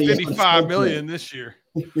that money out. $55 million this year.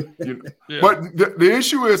 Yeah. But the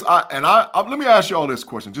issue is, let me ask you all this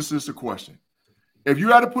question. Just a question. If you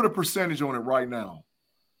had to put a percentage on it right now,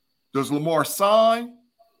 does Lamar sign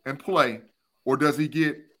and play, or does he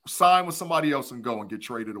get signed with somebody else and go and get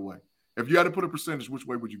traded away? If you had to put a percentage, which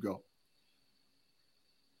way would you go?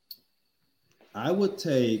 I would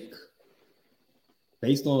take,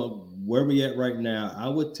 based on where we at right now, I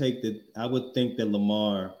would think that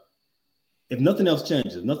Lamar, if nothing else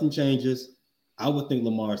changes, if nothing changes, I would think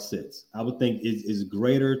Lamar sits. I would think is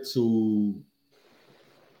greater to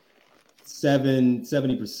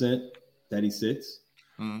 70% that he sits.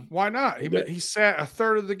 Why not? He sat a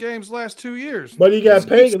third of the games last 2 years. But he got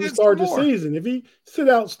paid to start the season. If he sit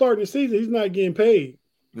out starting the season, he's not getting paid.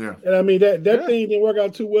 Yeah. And I mean that thing didn't work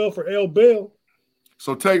out too well for L. Bell.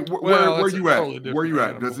 So where you at? Where you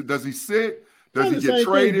at? Does he sit? Does he get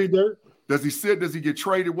traded? Does he sit? Does he get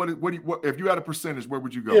traded? What if you had a percentage, where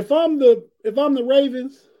would you go? If I'm the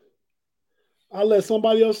Ravens, I let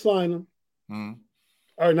somebody else sign him.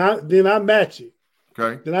 Or not, then I match it.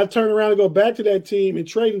 Okay. Then I turn around and go back to that team and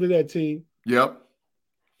trade him to that team. Yep.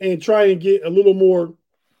 And try and get a little more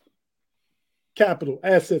capital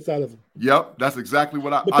assets out of him. Yep. That's exactly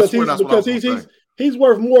what I swear that's what I was going to say. He's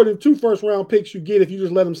worth more than 2 first-round picks you get if you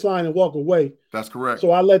just let him sign and walk away. That's correct.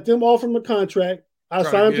 So I let them off from the contract. I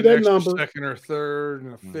sign him to that number. Second or third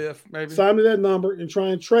and a fifth, maybe. Sign him to that number and try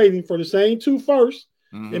and trade him for the same 2 firsts.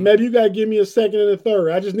 And maybe you got to give me a second and a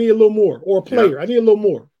third. I just need a little more. Or a player. Yep. I need a little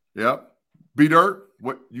more. Yep. B-Dirt,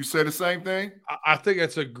 what you say the same thing? I think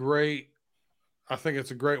it's a great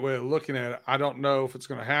way of looking at it. I don't know if it's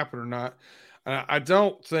going to happen or not. I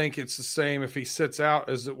don't think it's the same if he sits out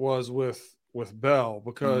as it was with Bell,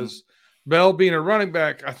 because Bell being a running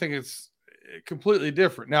back, I think it's completely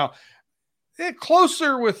different. Now,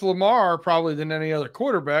 closer with Lamar probably than any other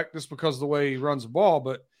quarterback, just because of the way he runs the ball.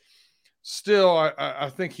 But still, I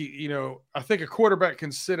think I think a quarterback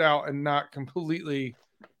can sit out and not completely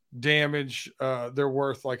damage their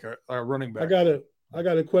worth like a running back. I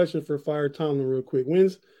got a question for Fire Tomlin real quick.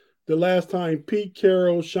 When's the last time Pete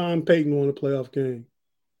Carroll, Sean Payton won a playoff game?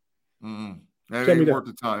 That ain't worth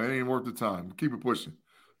the time. It ain't worth the time. Keep it pushing.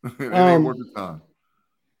 It ain't worth the time.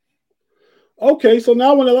 Okay, so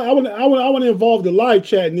now I want to involve the live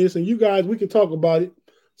chat in this, and you guys, we can talk about it.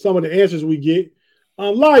 Some of the answers we get.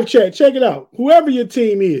 Live chat, check it out. Whoever your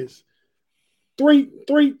team is, three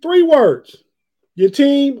words. Your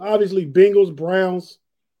team, obviously, Bengals, Browns,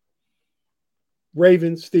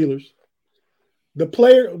 Ravens, Steelers.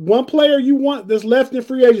 One player you want that's left in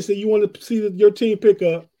free agency, you want to see your team pick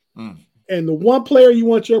up, and the one player you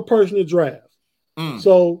want your person to draft.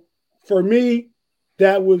 So for me,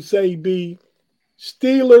 that would say be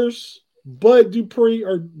Steelers, Bud Dupree,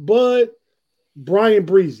 or Brian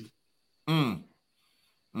Breezy. For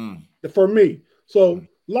me. So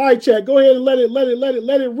live chat, go ahead and let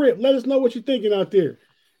it rip. Let us know what you're thinking out there.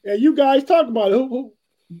 And you guys talk about it. Who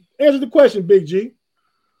answer the question, Big G.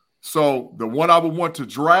 So the one I would want to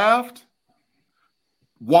draft,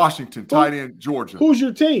 Washington, tight end, Georgia. Who's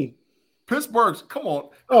your team? Pittsburgh's, come on.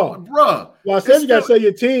 Oh, bruh. Well, I said you got to say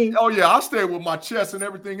your team. Oh, yeah, I stay with my chest and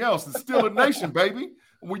everything else. It's still a nation, baby.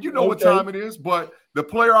 Well, you know what time it is. But the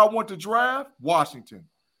player I want to draft, Washington.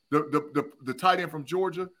 The tight end from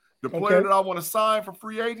Georgia. The player that I want to sign for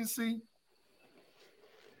free agency,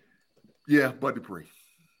 Bud Dupree.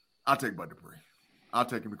 I'll take Bud Dupree. I'll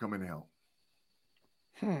take him to come in and help.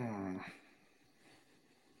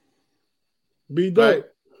 Be dope.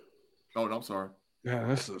 Oh, no, I'm sorry. Yeah,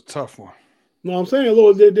 this is a tough one. No, I'm saying,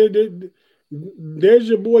 Lord, there's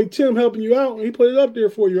your boy Tim helping you out. He put it up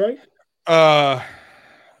there for you, right?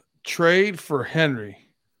 Trade for Henry.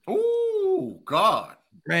 Ooh, God.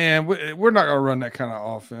 Man, we're not going to run that kind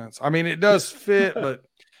of offense. I mean, it does fit, but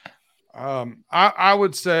I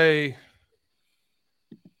would say,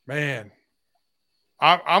 man,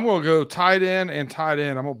 I'm going to go tight end. I'm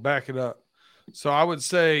going to back it up. So I would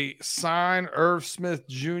say sign Irv Smith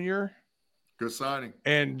Jr. Good signing.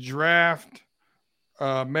 And draft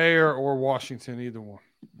Mayer or Washington, either one.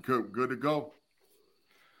 Good to go.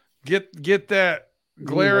 Get that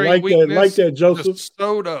glaring weakness like that, Joseph. Just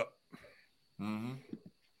sewed up.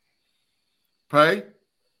 Pay.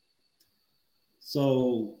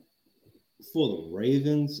 So for the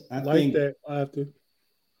Ravens, I like think that. I have to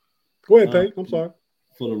go ahead, Pay. I'm sorry.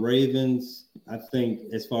 For the Ravens, I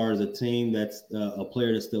think as far as a team that's a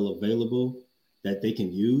player that's still available that they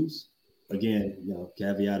can use. Again,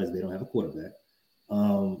 caveat is they don't have a quarterback.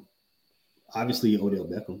 Obviously, Odell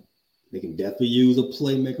Beckham. They can definitely use a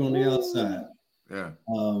playmaker on the outside. Yeah.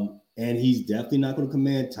 And he's definitely not going to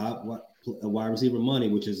command top wide receiver money,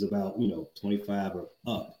 which is about 25 or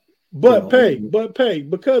up. But pay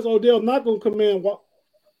because Odell's not going to command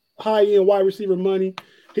high end wide receiver money.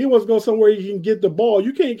 He wants to go somewhere he can get the ball.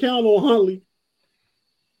 You can't count on Huntley.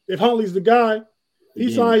 If Huntley's the guy,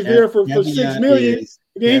 he signs there for $6 million.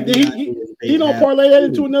 He don't parlay that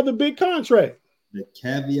into another big contract. The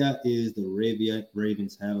caveat is the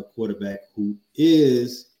Ravens have a quarterback who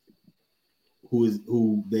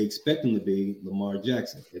they expect him to be Lamar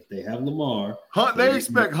Jackson. If they have Lamar, they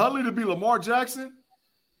expect Huntley to be Lamar Jackson.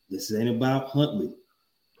 This ain't about Huntley.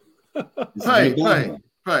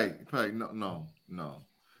 Pay. No.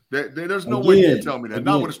 There's no way you can tell me that.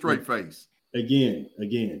 Not with a straight face. Again,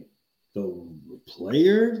 the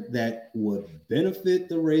player that would benefit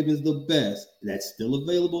the Ravens the best, that's still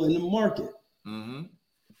available in the market,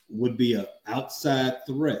 would be an outside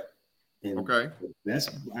threat. And the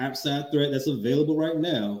best outside threat that's available right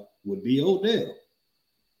now would be Odell.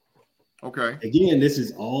 Okay. Again, this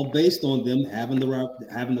is all based on them having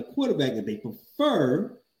the quarterback that they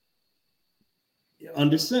prefer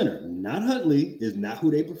under center. Not Huntley is not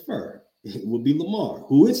who they prefer. It would be Lamar,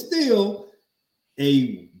 who is still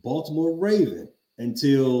a Baltimore Raven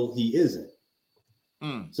until he isn't.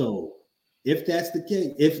 So if that's the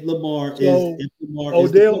case, if Lamar Odell's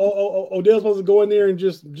supposed to go in there and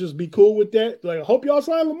just be cool with that. Like, I hope y'all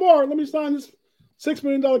sign Lamar. Let me sign this $6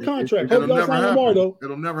 million contract. Hope y'all sign Lamar though.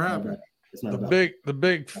 It'll never happen. The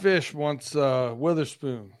big fish wants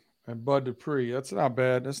Witherspoon and Bud Dupree. That's not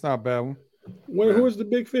bad. That's not a bad one. Who is the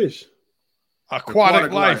big fish?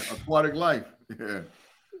 Aquatic life. Aquatic life. Yeah.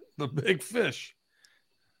 The big fish.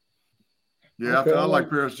 Yeah, okay, I like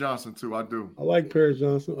Paris Johnson too. I do. I like Paris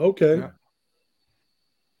Johnson. Okay. Yeah.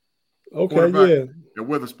 Okay, yeah. Yeah,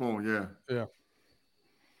 Witherspoon, yeah. Yeah.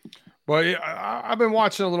 But I've been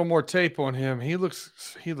watching a little more tape on him. He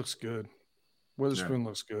looks good. Witherspoon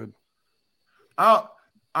looks good.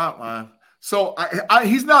 So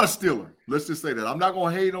he's not a Steeler. Let's just say that. I'm not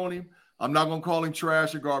going to hate on him. I'm not going to call him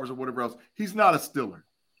trash or garbage or whatever else. He's not a Steeler.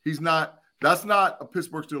 He's not. That's not a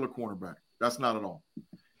Pittsburgh Steeler cornerback. That's not at all.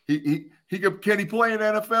 Can he play in the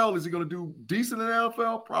NFL? Is he going to do decent in the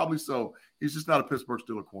NFL? Probably so. He's just not a Pittsburgh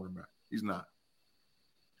Steeler cornerback. He's not.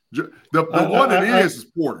 The one that is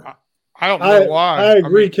Porter. I don't know why. I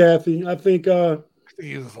agree, Kathy. I think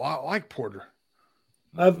he's a lot like Porter.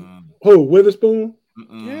 Who, Witherspoon?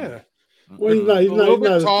 Yeah. Well, he's not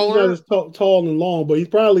as tall and long, but he's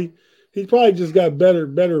probably just got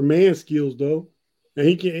better man skills though, and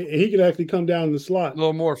he can actually come down in the slot. A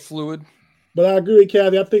little more fluid. But I agree with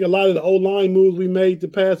Kathy. I think a lot of the O-line moves we made the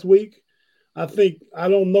past week, I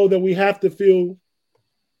don't know that we have to feel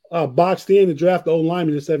boxed in to draft the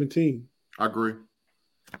O-lineman at 17. I agree.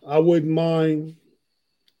 I wouldn't mind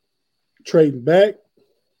trading back.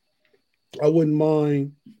 I wouldn't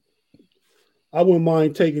mind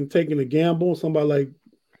taking a gamble on somebody like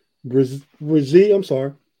Brizzy. I'm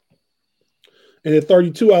sorry. And at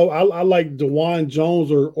 32, I like DeJuan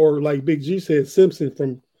Jones or like Big G said, Simpson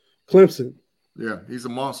from Clemson. Yeah, he's a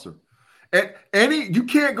monster. And you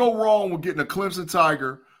can't go wrong with getting a Clemson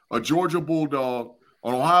Tiger, a Georgia Bulldog,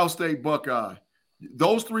 an Ohio State Buckeye.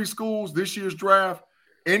 Those three schools this year's draft.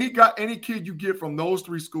 Any kid you get from those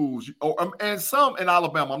three schools, and some in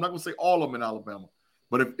Alabama. I'm not going to say all of them in Alabama,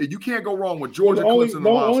 but if you can't go wrong with Georgia, Clemson, and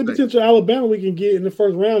Ohio State. The only potential Alabama we can get in the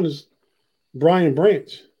first round is Brian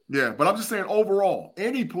Branch. Yeah, but I'm just saying overall,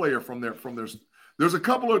 any player from there's a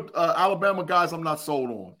couple of Alabama guys I'm not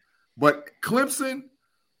sold on, but Clemson,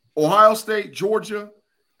 Ohio State, Georgia,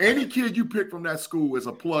 any kid you pick from that school is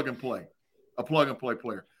a plug and play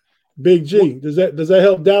player. Big G, does that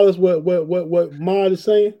help Dallas? What Mod is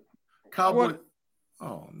saying? Cowboy.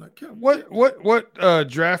 What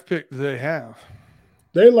draft pick do they have?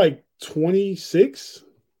 They're like 26.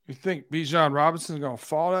 You think Bijan Robinson's going to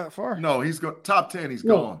fall that far? No, he's top 10. He's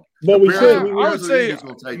gone. But I would say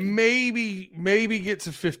maybe get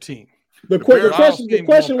to 15. The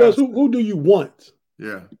question was who do you want?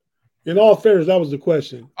 Yeah. In all fairness, that was the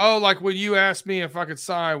question. Oh, like when you asked me if I could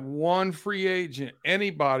sign one free agent,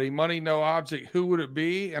 anybody, money, no object, who would it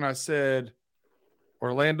be? And I said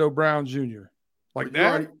Orlando Brown Jr. Like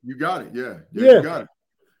that? You got it. Yeah. You got it.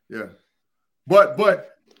 Yeah. But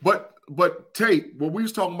Tate, what we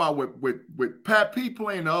was talking about with Pat P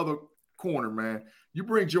playing the other corner, man, you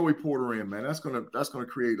bring Joey Porter in, man. That's gonna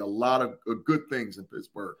create a lot of good things in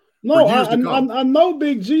Pittsburgh. No, I know,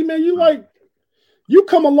 Big G, man. You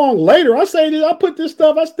come along later. I say this. I put this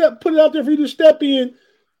stuff. Put it out there for you to step in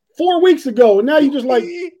 4 weeks ago, and now you just like.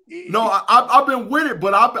 No, I've been with it,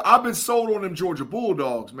 but I've been sold on them Georgia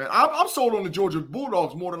Bulldogs, man. I'm sold on the Georgia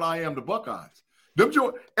Bulldogs more than I am the Buckeyes.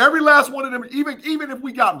 Every last one of them, even if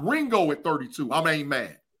we got Ringo at 32, I ain't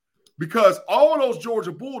mad. Because all of those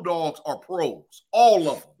Georgia Bulldogs are pros. All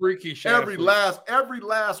of them. Freaky every last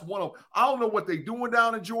one of them. I don't know what they're doing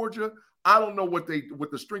down in Georgia. I don't know what the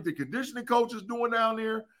strength and conditioning coach is doing down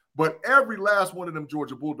there. But every last one of them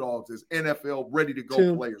Georgia Bulldogs is NFL ready to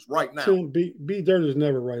go players right now. B Dirt is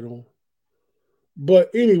never right on.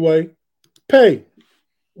 But anyway, Pay.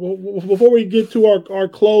 Well, before we get to our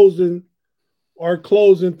closing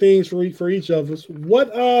things for each of us,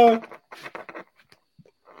 what's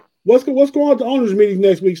going on at the owners' meeting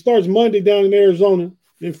next week? Starts Monday down in Arizona,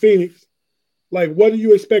 in Phoenix. Like, what are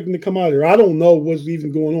you expecting to come out of there? I don't know what's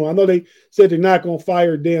even going on. I know they said they're not going to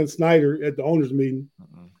fire Dan Snyder at the owners' meeting.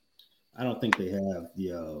 I don't think they have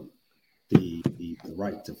the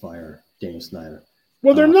right to fire Daniel Snyder.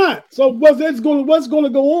 Well, they're not. So what's going to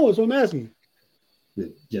go on? So I'm asking.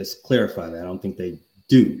 Just clarify that. I don't think they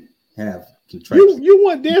do have contractual. You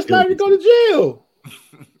want Dan Snyder to go to jail?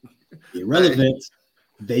 Irrelevant.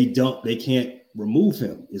 They can't remove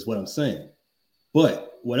him. Is what I'm saying.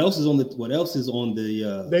 But what else is on the?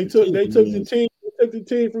 They took the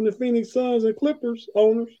team from the Phoenix Suns and Clippers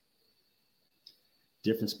owners.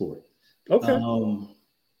 Different sport. Okay.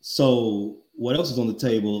 So what else is on the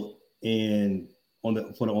table and for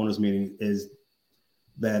the owners meeting is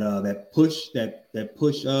that push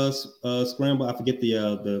scramble. I forget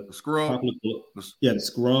the scrum. The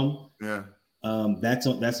scrum. Yeah. That's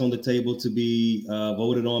on the table to be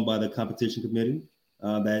voted on by the competition committee.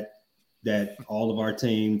 That all of our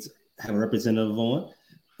teams have a representative on.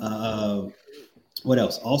 What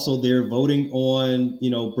else? Also, they're voting on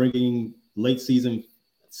bringing late season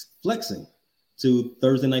flexing to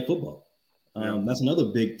Thursday night football. That's another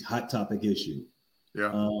big hot topic issue.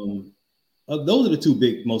 Yeah. Those are the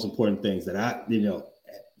two most important things that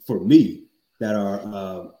for me that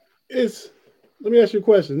are. Let me ask you a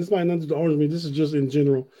question. This might not be the orange me. This is just in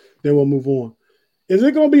general. Then we'll move on. Is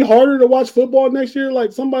it going to be harder to watch football next year?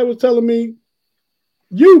 Like somebody was telling me,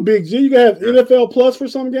 you Big G, you got to have NFL Plus for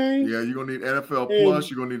some games. Yeah, you're gonna need NFL Plus.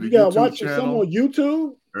 You're gonna need you a gotta YouTube watch channel. some on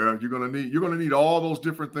YouTube. Yeah, you're gonna need all those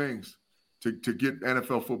different things to get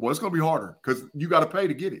NFL football. It's gonna be harder because you got to pay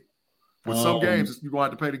to get it. With some games, you're gonna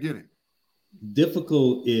have to pay to get it.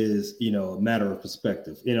 Difficult is, a matter of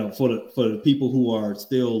perspective. For the people who are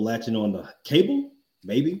still latching on the cable,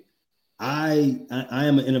 maybe. I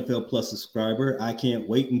am an NFL Plus subscriber. I can't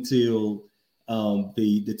wait until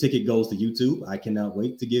the ticket goes to YouTube. I cannot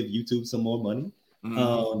wait to give YouTube some more money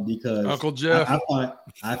because Uncle Jeff.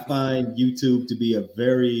 I find YouTube to be a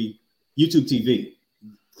very YouTube TV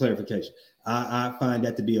clarification. I find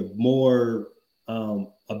that to be a more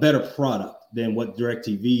a better product than what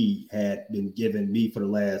DirecTV had been giving me for the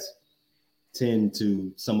last 10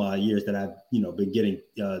 to some odd years that I've been getting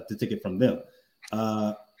the ticket from them.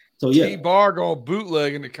 So yeah, T-Bar go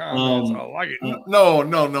bootleg in the comments. I like it. No. So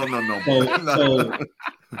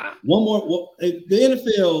one more. The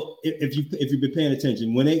NFL, if you've been paying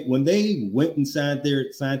attention, when they went and signed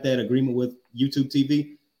that agreement with YouTube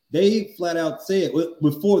TV, they flat out said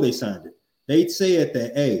before they signed it, they'd said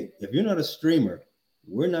that, hey, if you're not a streamer,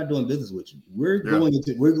 we're not doing business with you. We're going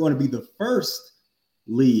to be the first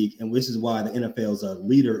league, and this is why the NFL is a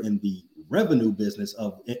leader in the revenue business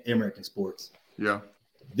of American sports. Yeah.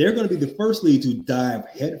 They're going to be the first league to dive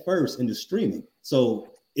headfirst into streaming. So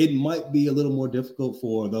it might be a little more difficult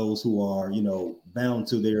for those who are, bound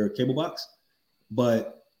to their cable box.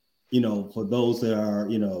 But, for those that are,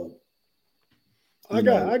 I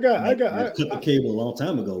got cut the cable a long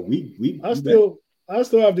time ago. I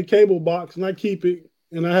still have the cable box and I keep it,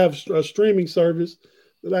 and I have a streaming service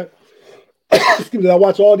that I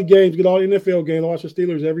watch all the games, get all the NFL games. I watch the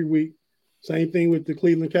Steelers every week. Same thing with the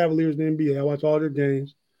Cleveland Cavaliers and the NBA. I watch all their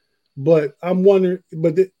games. But I'm wondering,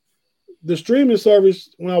 the streaming service,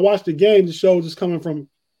 when I watch the games, the shows is coming from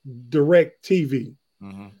DirecTV.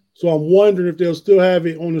 Mm-hmm. So I'm wondering if they'll still have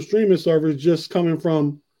it on the streaming service just coming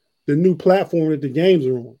from the new platform that the games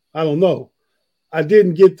are on. I don't know. I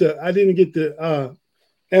didn't get the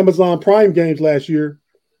Amazon Prime games last year,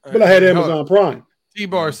 but I had Amazon Prime.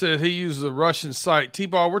 T-Bar said he uses a Russian site.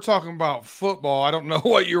 T-Bar, we're talking about football. I don't know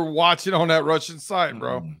what you're watching on that Russian site,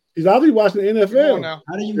 bro. He's obviously watching the NFL.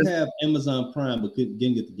 How do you have Amazon Prime but didn't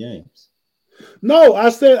get the games? No, I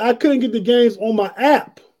said I couldn't get the games on my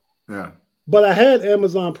app. Yeah. But I had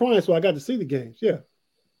Amazon Prime, so I got to see the games. Yeah.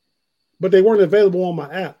 But they weren't available on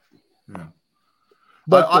my app. Yeah.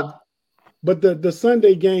 But the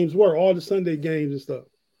Sunday games were, all the Sunday games and stuff.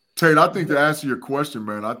 Tate, I think to answer your question,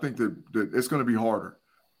 man, I think that it's going to be harder.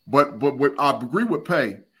 But what I agree with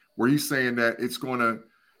Pay, where he's saying that it's going to,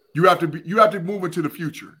 you have to move into the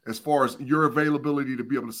future as far as your availability to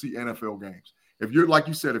be able to see NFL games. If you're, like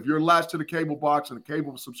you said, if you're latched to the cable box and the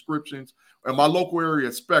cable subscriptions, in my local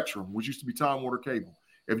area, Spectrum, which used to be Time Warner Cable,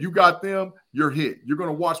 if you got them, you're hit. You're going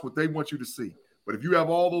to watch what they want you to see. But if you have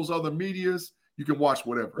all those other medias, you can watch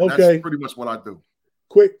whatever. Okay. That's pretty much what I do.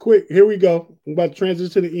 Quick. Here we go. We're about to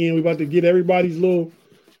transition to the end. We're about to get everybody's little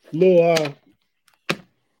thing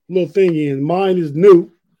in. Mine is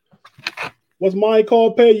new. What's mine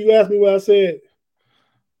called, Pay? You asked me what I said.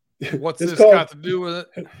 What's this got to do with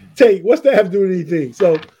it? Tate, what's that have to do with anything?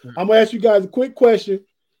 So I'm going to ask you guys a quick question,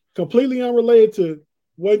 completely unrelated to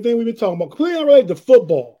one thing we've been talking about, completely unrelated to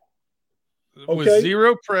football. Okay? With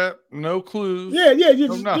zero prep, no clues. Yeah,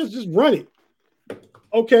 just run it.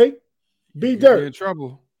 Okay. B-Dirt. In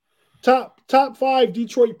trouble. Top 5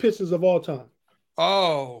 Detroit Pistons of all time.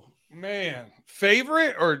 Oh, man.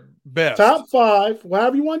 Favorite or best? Top 5,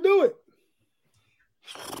 however you want to do it.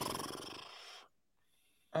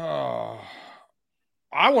 I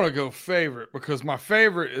want to go favorite because my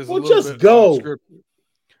favorite is just go.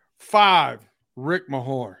 5, Rick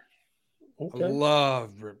Mahorn. Okay.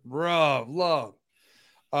 Love.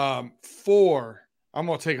 4, I'm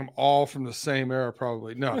going to take them all from the same era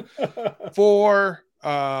probably. No. 4,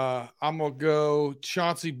 I'm going to go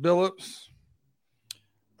Chauncey Billups.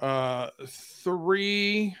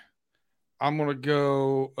 3, I'm going to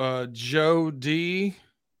go Joe D.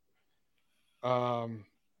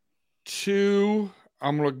 2,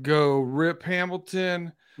 I'm going to go Rip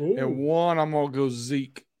Hamilton. Ooh. And 1, I'm going to go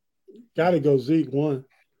Zeke. Got to go Zeke 1.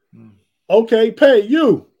 Okay, Pay,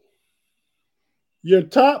 you. Your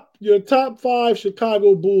top 5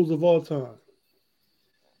 Chicago Bulls of all time.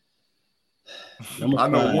 I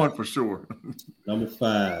know 1 for sure. Number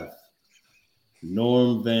 5,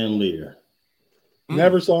 Norm Van Leer.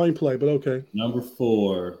 Never saw him play, but okay. Number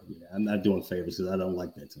 4, I'm not doing favorites because I don't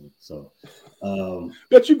like that team. So,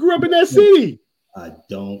 but you grew up in that city. I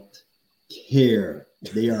don't care.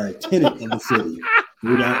 They are a tenant of the city.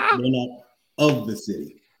 They're not of the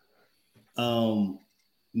city.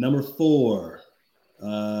 Number 4,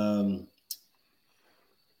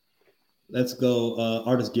 let's go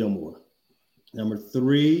Artis Gilmore. Number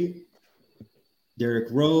 3, Derrick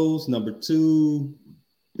Rose. Number 2,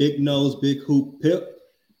 Big Nose, Big Hoop Pip.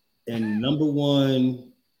 And number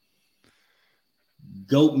 1,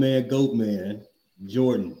 Goat Man,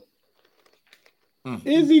 Jordan.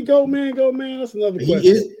 Is he Goat Man? That's another question. He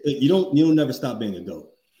is. You don't never stop being a GOAT.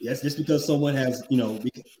 Yes, just because someone has,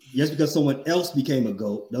 just because someone else became a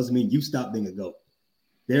GOAT doesn't mean you stop being a GOAT.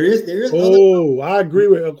 There is. I agree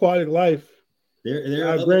with Aquatic Life. There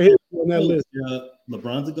are great hits on that list.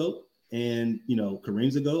 LeBron's a GOAT, and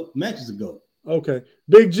Kareem's a GOAT. Magic's a GOAT. Okay,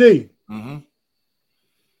 Big G. Mm-hmm.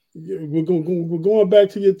 We're going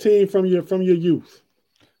back to your team from your youth.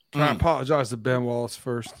 Can I apologize to Ben Wallace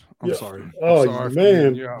first? I'm sorry. Oh, sorry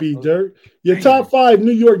man, B Dirt. Your top 5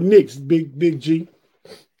 New York Knicks, Big G.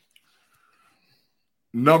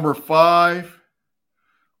 Number 5,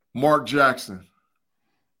 Mark Jackson.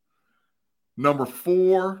 Number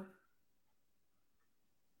 4,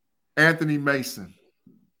 Anthony Mason.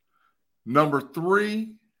 Number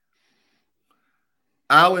 3,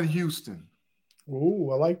 Allen Houston.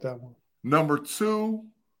 Ooh, I like that one. Number 2,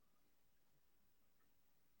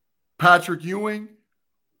 Patrick Ewing.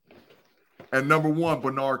 And number 1,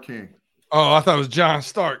 Bernard King. Oh, I thought it was John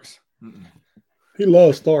Starks. Mm-mm. He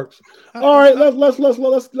loves Starks. All right,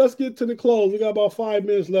 let's get to the close. We got about 5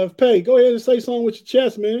 minutes left. Pay, go ahead and say something with your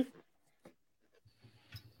chest, man.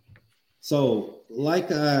 So,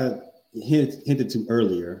 like I hinted to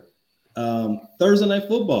earlier, Thursday Night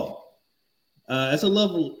Football. It's a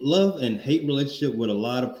love and hate relationship with a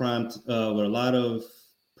lot of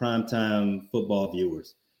primetime football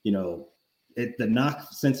viewers. The knock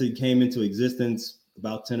since it came into existence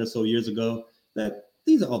about 10 or so years ago that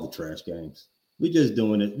these are all the trash games. We're just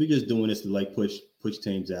doing it. We're just doing this to push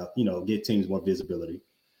teams out. Get teams more visibility.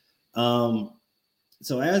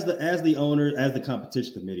 So as the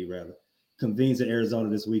competition committee convenes in Arizona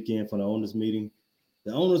this weekend for the owners meeting,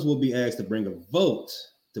 the owners will be asked to bring a vote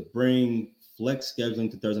to bring flex scheduling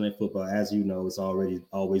to Thursday Night Football. As you know, it's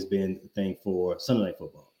always been a thing for Sunday Night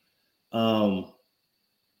Football.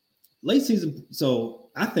 Late season, so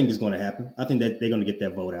I think it's going to happen. I think that they're going to get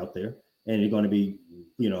that vote out there, and they're going to be,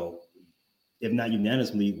 if not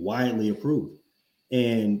unanimously, widely approved.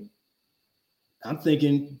 And I'm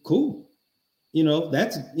thinking, cool.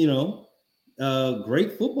 That's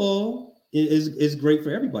great football is great for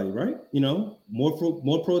everybody, right? More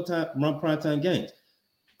primetime games.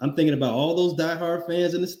 I'm thinking about all those diehard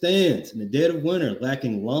fans in the stands in the dead of winter,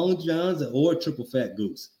 lacking Long Johns or triple fat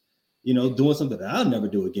goose. Doing something that I'll never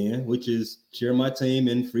do again, which is cheer my team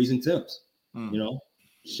in freezing temps.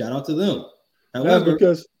 Shout out to them. However,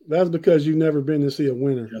 that's because you've never been to see a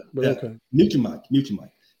winner. Okay. Mute your mic.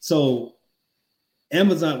 So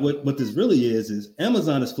Amazon, what this really is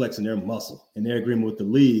Amazon is flexing their muscle and their agreement with the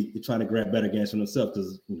league to try to grab better games for themselves.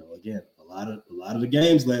 Because again, a lot of the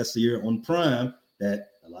games last year on Prime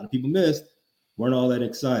that a lot of people missed weren't all that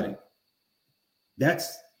exciting.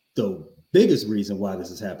 That's the biggest reason why this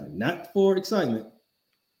is happening, not for excitement,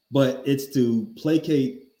 but it's to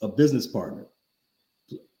placate a business partner.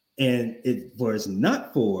 And it's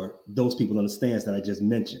not for those people in the stands that I just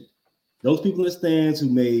mentioned. Those people in the stands who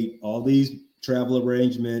made all these travel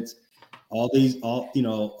arrangements, Hey,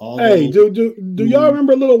 do y'all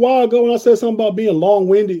remember a little while ago when I said something about being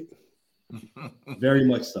long-winded? Very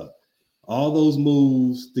much so. All those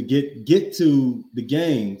moves to get to the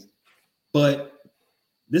games, but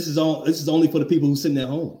this is only for the people who's sitting at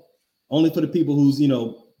home, only for the people who's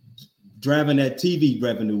driving that TV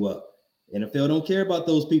revenue up. NFL don't care about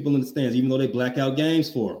those people in the stands, even though they black out games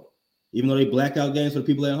for them, even though they black out games for the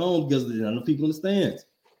people at home because there are no people in the stands.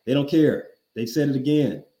 They don't care. They said it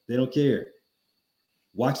again. They don't care.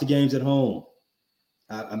 Watch the games at home.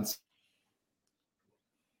 Man,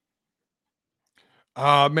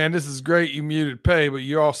 this is great. You muted Pay, but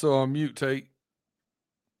you're also on mute, Tate.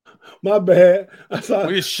 My bad.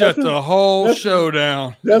 We shut the whole show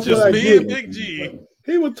down. That's just what me and Big G.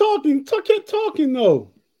 He was kept talking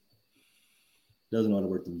though. Doesn't know how to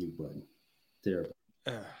work the mute button. Terrible.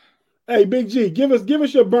 Hey, Big G, give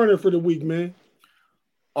us your burner for the week, man.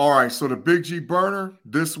 All right, so the Big G burner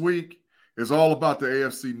this week is all about the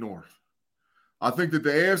AFC North. I think that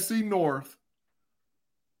the AFC North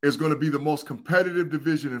is going to be the most competitive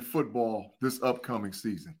division in football this upcoming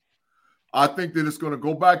season. I think that it's going to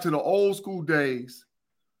go back to the old school days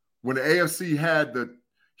when the AFC had the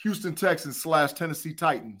Houston Texans / Tennessee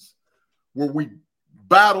Titans, where we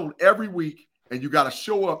battled every week, and you got to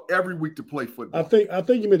show up every week to play football. I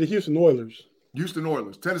think you meant the Houston Oilers. Houston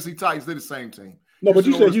Oilers, Tennessee Titans, they're the same team. No, Houston but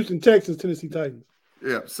you Oilers, said Houston Texans, Tennessee Titans.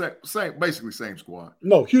 Yeah, same, basically same squad.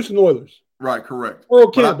 No, Houston Oilers. Right, correct.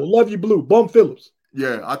 Earl Campbell, Love You Blue, Bum Phillips.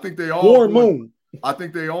 Yeah, I think they all Warren Moon. I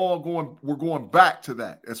think they all we're going back to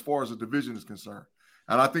that as far as the division is concerned.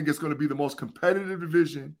 And I think it's going to be the most competitive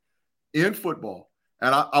division in football.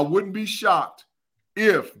 And I wouldn't be shocked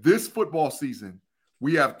if this football season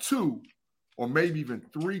we have 2 or maybe even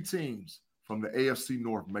 3 teams from the AFC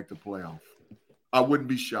North make the playoff. I wouldn't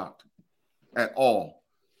be shocked at all.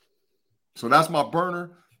 So that's my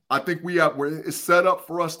burner. I think it's set up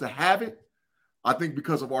for us to have it. I think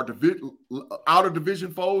because of our outer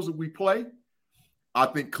division foes that we play, I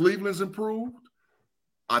think Cleveland's improved.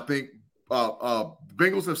 I think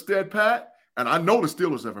Bengals have stayed pat, and I know the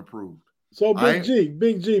Steelers have improved. So Big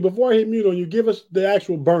G, before I hit mute on you, give us the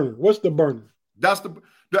actual burner. What's the burner? That's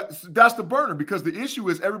the burner, because the issue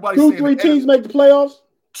is everybody 2-3 teams make the playoffs?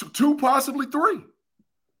 2, possibly 3.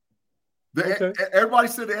 Everybody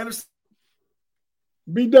said the NFC.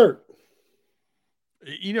 Be dirt.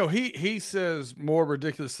 You know, he says more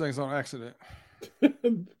ridiculous things on accident.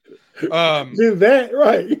 Then that,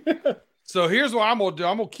 right. So here's what I'm gonna do.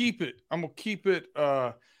 I'm gonna keep it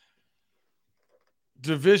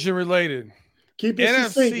division related. Keep it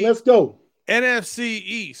succinct. Let's go. NFC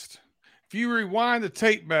East. If you rewind the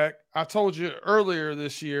tape back, I told you earlier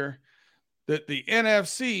this year that the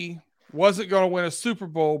NFC wasn't going to win a Super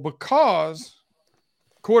Bowl because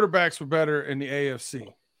quarterbacks were better in the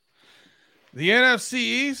AFC. The NFC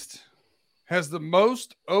East has the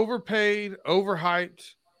most overpaid,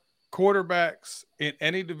 overhyped quarterbacks in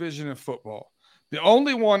any division in football. The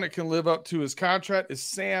only one that can live up to his contract is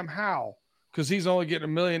Sam Howell, because he's only getting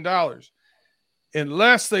 $1 million.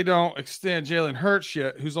 Unless they don't extend Jalen Hurts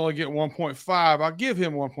yet, who's only getting 1.5, I'll give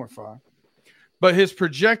him 1.5. But his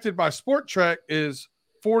projected by Sport Track is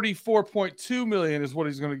 $44.2 million is what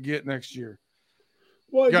he's going to get next year.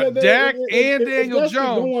 Well, you got Dak and Daniel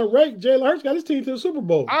Jones. Going rate, Jalen Hurts got his team to the Super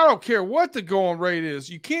Bowl. I don't care what the going rate is.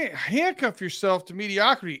 You can't handcuff yourself to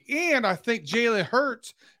mediocrity. And I think Jalen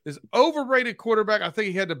Hurts is overrated quarterback. I think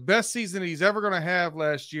he had the best season he's ever going to have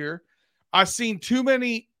last year. I've seen too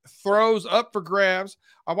many throws up for grabs.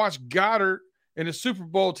 I watched Goddard in the Super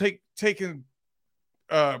Bowl taking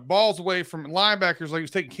balls away from linebackers like he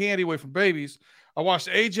was taking candy away from babies. I watched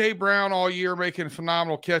A.J. Brown all year making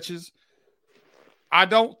phenomenal catches. I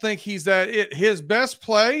don't think he's that it. His best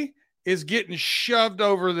play is getting shoved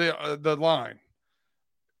over the line.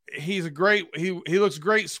 He's he looks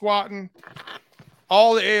great squatting.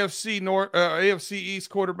 All the AFC East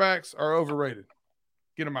quarterbacks are overrated.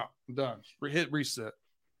 Get them out. I'm done. Hit reset.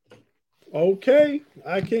 Okay.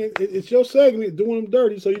 I can't. It's your segment doing them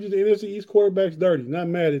dirty. So you just the NFC East quarterbacks dirty. Not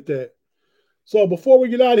mad at that. So before we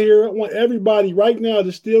get out of here, I want everybody right now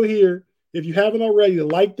that's still here, if you haven't already, to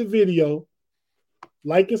like the video,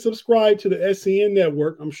 like and subscribe to the SCN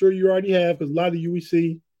network. I'm sure you already have, because a lot of you we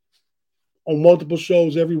see on multiple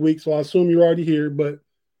shows every week. So I assume you're already here. But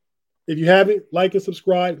if you haven't, like and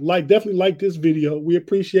subscribe. Definitely like this video. We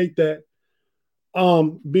appreciate that.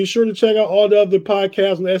 Be sure to check out all the other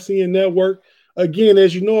podcasts on the SCN network. Again,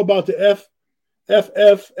 as you know about the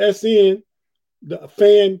FFSN, the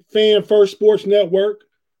Fan First Sports Network,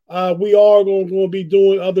 we are going to be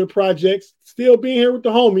doing other projects, still being here with the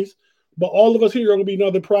homies, but all of us here are going to be in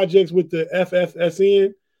other projects with the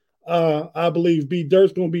FFSN. I believe B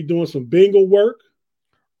Dirt's going to be doing some bingo work.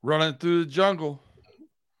 Running through the jungle.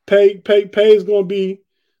 Pay is going to be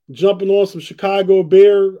jumping on some Chicago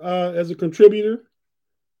Bear as a contributor.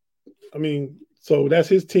 I mean, so that's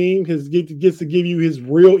his team. Gets to give you his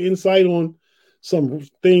real insight on some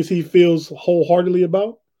things he feels wholeheartedly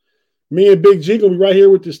about. Me and Big G going to be right here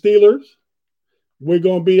with the Steelers. We're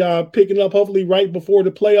going to be picking up hopefully right before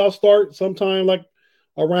the playoffs start, sometime like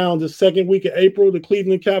around the second week of April, the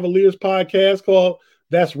Cleveland Cavaliers podcast called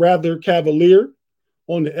That's Rather Cavalier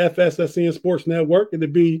on the FSSN Sports Network. It'll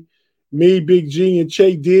be me, Big G, and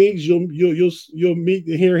Che Diggs. You'll meet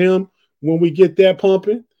and hear him when we get that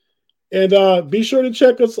pumping. And be sure to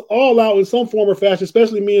check us all out in some form or fashion,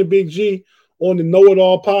 especially me and Big G on the Know It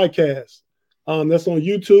All podcast. That's on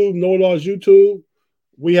YouTube, Know It All's YouTube.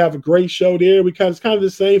 We have a great show there. It's kind of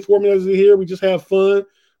the same format as here. We just have fun.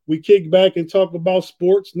 We kick back and talk about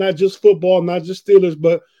sports, not just football, not just Steelers,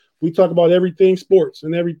 but we talk about everything sports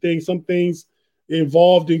and everything, some things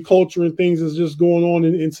involved in culture and things that's just going on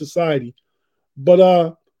in society.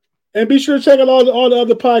 But And be sure to check out all the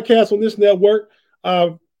other podcasts on this network.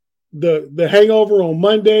 The Hangover on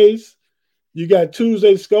Mondays. You got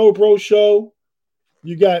Tuesday Skull Bro Show.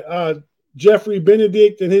 You got Jeffrey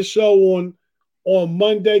Benedict and his show on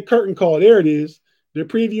Monday. Curtain Call. There it is. The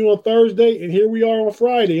preview on Thursday, and here we are on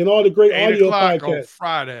Friday, and all the great audio podcasts. On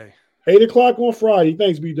Friday. 8 o'clock on Friday.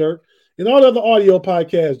 Thanks, B. Dirk. And all the other audio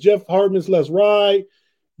podcasts. Jeff Hartman's Let's Ride.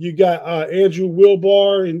 You got Andrew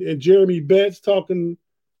Wilbar and Jeremy Betts talking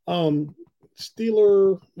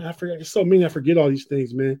Steeler. I forget. It's so many. I forget all these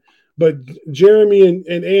things, man. But Jeremy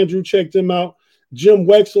and Andrew, check them out. Jim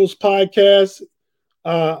Wexel's podcast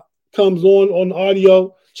comes on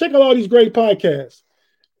audio. Check out all these great podcasts.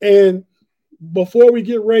 And before we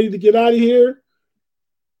get ready to get out of here,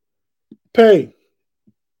 Pay.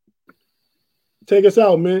 Take us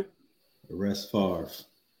out, man. The rest Favre.